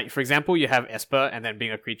 right? So like for example, you have Esper, and then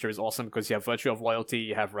being a creature is awesome because you have Virtue of Loyalty,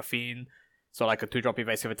 you have Rafine, so like a 2-drop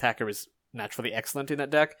evasive attacker is naturally excellent in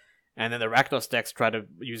that deck. And then the Rakdos decks try to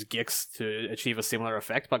use Gix to achieve a similar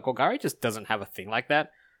effect, but Golgari just doesn't have a thing like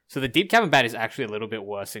that. So the Deep Cavern Bat is actually a little bit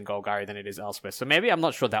worse in Golgari than it is elsewhere. So maybe I'm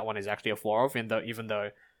not sure that one is actually a 4-off, even though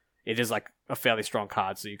it is like a fairly strong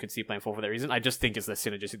card, so you could see playing 4 for that reason. I just think it's less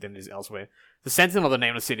synergistic than it is elsewhere. The Sentinel of the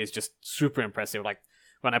Nameless City is just super impressive. Like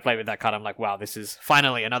when I play with that card, I'm like, wow, this is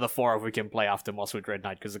finally another 4-off we can play after Mosswood Dread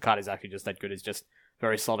Knight, because the card is actually just that good. It's just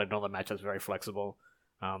very solid in all the matchups, very flexible.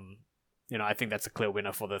 I think that's a clear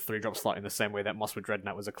winner for the 3-drop slot in the same way that Mosswood Dread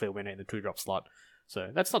Knight was a clear winner in the 2-drop slot. So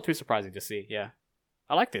that's not too surprising to see. Yeah.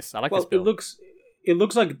 I like this. This build. It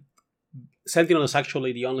looks like Sentinel is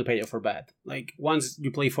actually the only payoff for Bat. Like once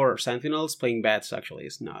you play 4 Sentinels, playing Bats actually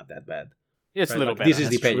is not that bad. Yeah, it's right? a little like, better. This is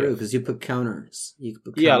the payoff because you put counters.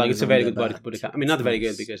 Yeah, like it's a very good body to put. I mean, not very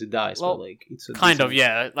good because it dies, well, but like it's a kind of,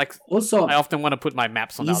 yeah. Like also, I often want to put my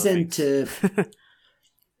maps on. Isn't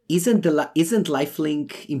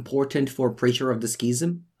lifelink important for Preacher of the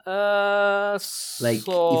Schism? Like if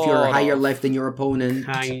you're higher life than your opponent,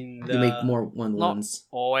 you make more 1/1s. Not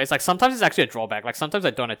always. Like sometimes it's actually a drawback. Like sometimes I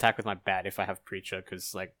don't attack with my bat if I have Preacher,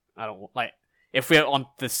 because like I don't like if we're on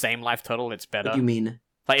the same life total, it's better. What do you mean?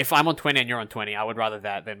 Like if I'm on 20 and you're on 20, I would rather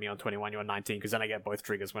that than me on 21, you're on 19, because then I get both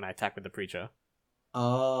triggers when I attack with the Preacher.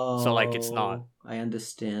 Oh, so like it's not. I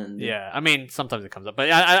understand. Yeah, I mean sometimes it comes up,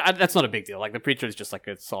 but I that's not a big deal. Like the Preacher is just like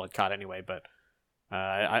a solid card anyway. But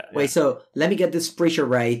wait, so let me get this Preacher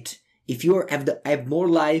right. If you have more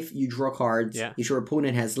life, you draw cards. Yeah. If your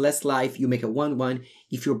opponent has less life, you make a 1/1.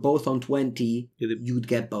 If you're both on 20, you'd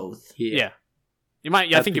get both. Yeah. You might.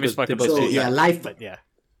 Yeah, I think you've spoken about so, yeah, life. But yeah.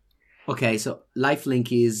 Okay, so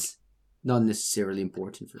lifelink is not necessarily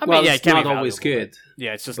important for. I mean, it's not always good.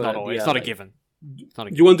 Yeah, it's just not always. It's not a given.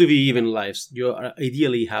 You want to be even lives. You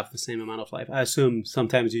ideally have the same amount of life. I assume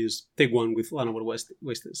sometimes you just take one with one over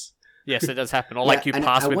Wasters. Yes, it does happen. Or like you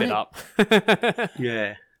pass with it up.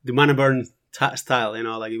 Yeah. The Mana Burn style,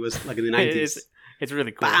 like it was like in the 90s. It's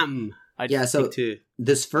really cool. Bam! So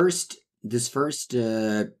this first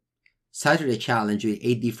Saturday challenge with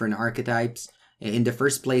 8 different archetypes. In the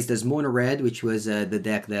first place, there's Mono Red, which was the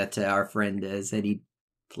deck that our friend said he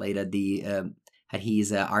played at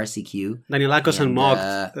his RCQ. Danielakos and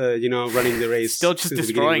Mocked, running the race. Still just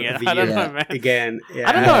destroying it. I don't know, man. Again, yeah.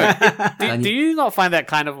 I don't know. Do you not find that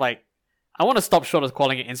kind of like... I want to stop short of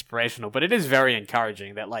calling it inspirational, but it is very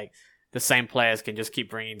encouraging that like the same players can just keep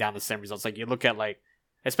bringing down the same results. Like you look at like,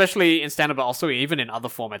 especially in Standard, but also even in other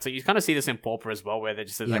formats. Like you kind of see this in Pauper as well, where they're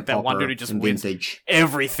just like that one dude who just wins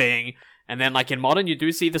everything. And then like in Modern, you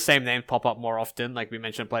do see the same names pop up more often. Like we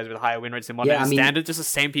mentioned, players with higher win rates in Modern. And Standard, just the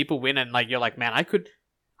same people win, and like you're like, man, I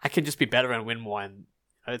can just be better and win more, and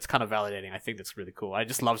it's kind of validating. I think that's really cool. I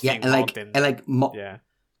just love seeing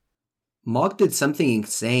Mog did something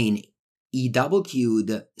insane. He double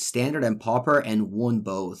queued Standard and Pauper and won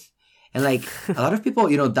both. And like a lot of people,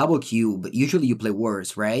 double queue, but usually you play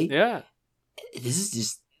worse, right? Yeah. This is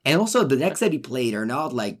just, and also the decks that he played are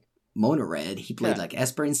not like Mono Red. He played like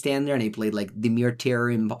Esper in Standard, and he played like Dimir Terror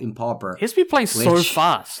in Pauper. He has to be playing so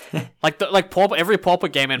fast. like Pauper, every Pauper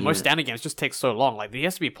game and most Standard games just take so long. Like he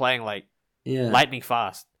has to be playing like lightning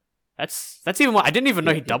fast. That's even more. I didn't even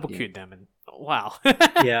know he double queued them. And wow.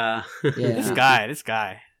 Yeah. This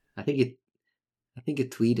guy. I think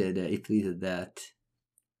it tweeted. It tweeted that.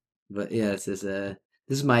 But yeah, it says this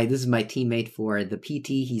is my teammate for the PT.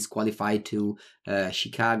 He's qualified to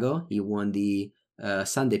Chicago. He won the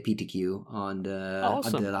Sunday PTQ on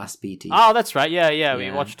the last PT. Oh, that's right. Yeah. We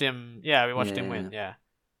watched him. Yeah, we watched him win. Yeah.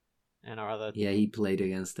 And our other. Yeah, he played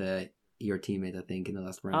against your teammate, I think, in the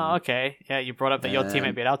last round. Oh, okay. Yeah, you brought up that your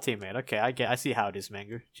teammate beat our teammate. Okay, I see how it is,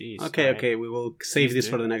 Mengu. Jeez. Okay. We will save this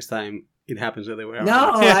for the next time it happens the other way around.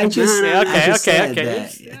 No, I just said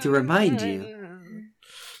that to remind you.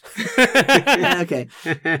 Okay.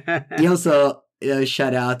 He also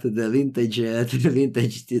shout out to the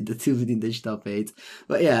two vintage top 8s.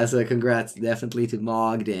 But yeah, so congrats definitely to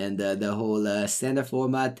Mogged and the whole standard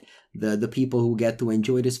format. The people who get to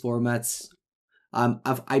enjoy this formats.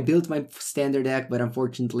 I built my standard deck, but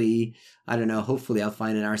unfortunately, I don't know. Hopefully, I'll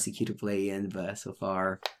find an RCQ to play in. But so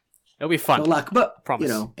far, it'll be fun. No luck. But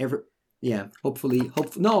promise. Hopefully.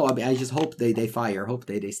 No, I mean, I just hope they fire. Hope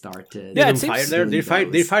they start. It seems they're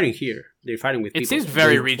fighting here. They're fighting with. It seems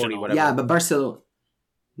very regional. Yeah, but Barcelona.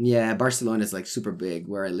 Yeah, Barcelona is like super big.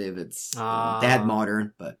 Where I live, it's that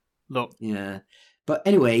modern. But look, yeah. But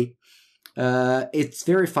anyway. It's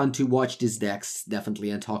very fun to watch these decks,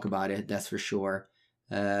 definitely, and talk about it, that's for sure.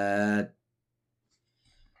 So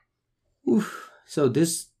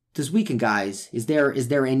this weekend, guys, is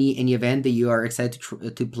there any event that you are excited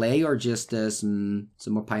to play, or just some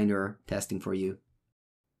more Pioneer testing for you?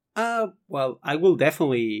 Well, I will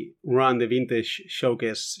definitely run the Vintage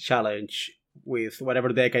Showcase Challenge with whatever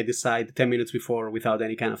deck I decide 10 minutes before without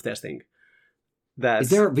any kind of testing. Is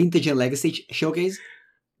there a Vintage and Legacy Showcase?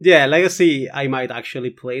 Yeah, Legacy I might actually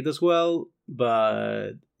play it as well,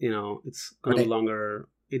 but it's no longer.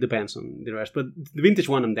 It depends on the rest. But the Vintage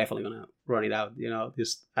one, I'm definitely gonna run it out.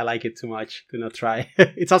 Just I like it too much to not try.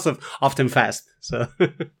 It's also often fast, so.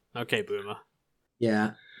 Okay, Boomer.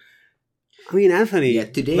 Yeah. I mean, Anthony,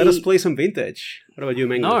 today... let us play some Vintage. What about you,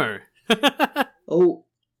 Mengu? No.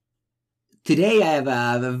 Today I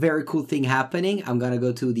have a very cool thing happening. I'm gonna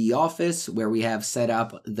go to the office where we have set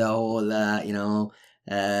up the whole,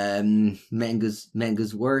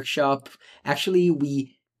 Mengu's workshop. Actually,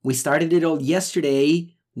 we started it all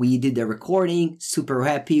yesterday. We did the recording, super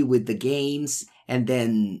happy with the games, and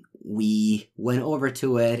then we went over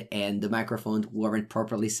to it and the microphones weren't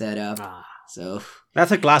properly set up. So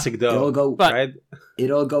that's a classic though.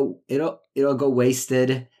 It'll go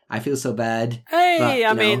wasted. I feel so bad. Hey,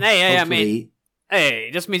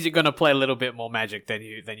 it just means you're gonna play a little bit more Magic than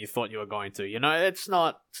you thought you were going to. It's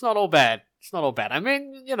not all bad. It's not all bad. I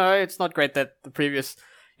mean, it's not great that the previous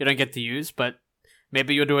you don't get to use, but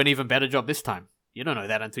maybe you'll do an even better job this time. You don't know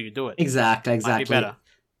that until you do it. Exactly. Might be better.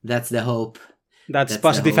 That's the hope. That's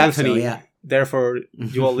positive, Anthony. So, yeah. Therefore,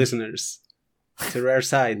 you all listeners, it's a rare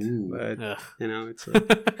sight, but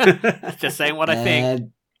it's just saying what I think.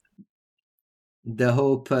 The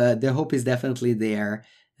hope is definitely there.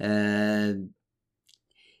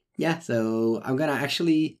 Yeah, so I'm gonna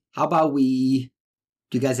actually. How about we?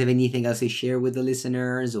 Do you guys have anything else to share with the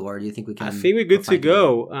listeners, or do you think we can? I think we're good to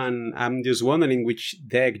go, and I'm just wondering which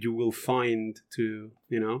deck you will find to,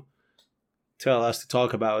 tell us to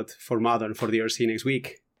talk about for Modern for the RC next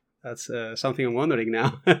week. That's something I'm wondering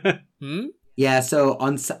now. Yeah, so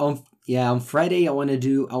on Friday I want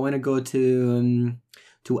to go to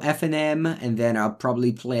FNM, and then I'll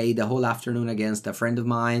probably play the whole afternoon against a friend of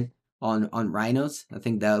mine on Rhinos. I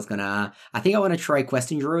think I want to try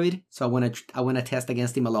Questing Droid, so I want to test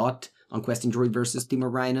against him a lot on Questing Droid versus Team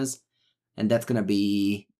of Rhinos, and that's gonna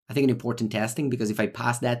be, I think, an important testing, because if I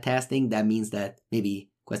pass that testing, that means that maybe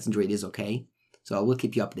Questing Droid is okay. So I will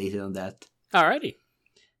keep you updated on that. Alrighty.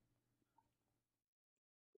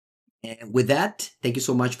 And with that, thank you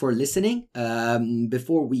so much for listening.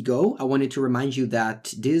 Before we go, I wanted to remind you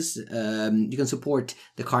that you can support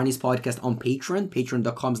the Karnies podcast on Patreon,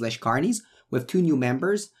 patreon.com/Karnies. We have 2 new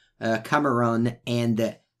members, Cameron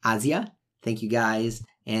and Asia. Thank you guys,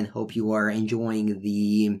 and hope you are enjoying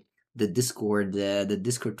the Discord, the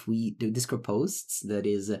Discord tweet, the Discord posts. That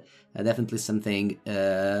is definitely something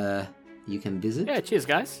you can visit. Yeah, cheers,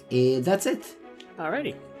 guys. That's it.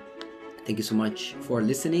 Alrighty. Thank you so much for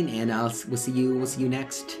listening, and we'll see you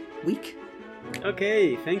next week.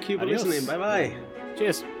 Okay, thank you for listening. Bye bye.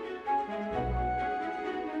 Cheers.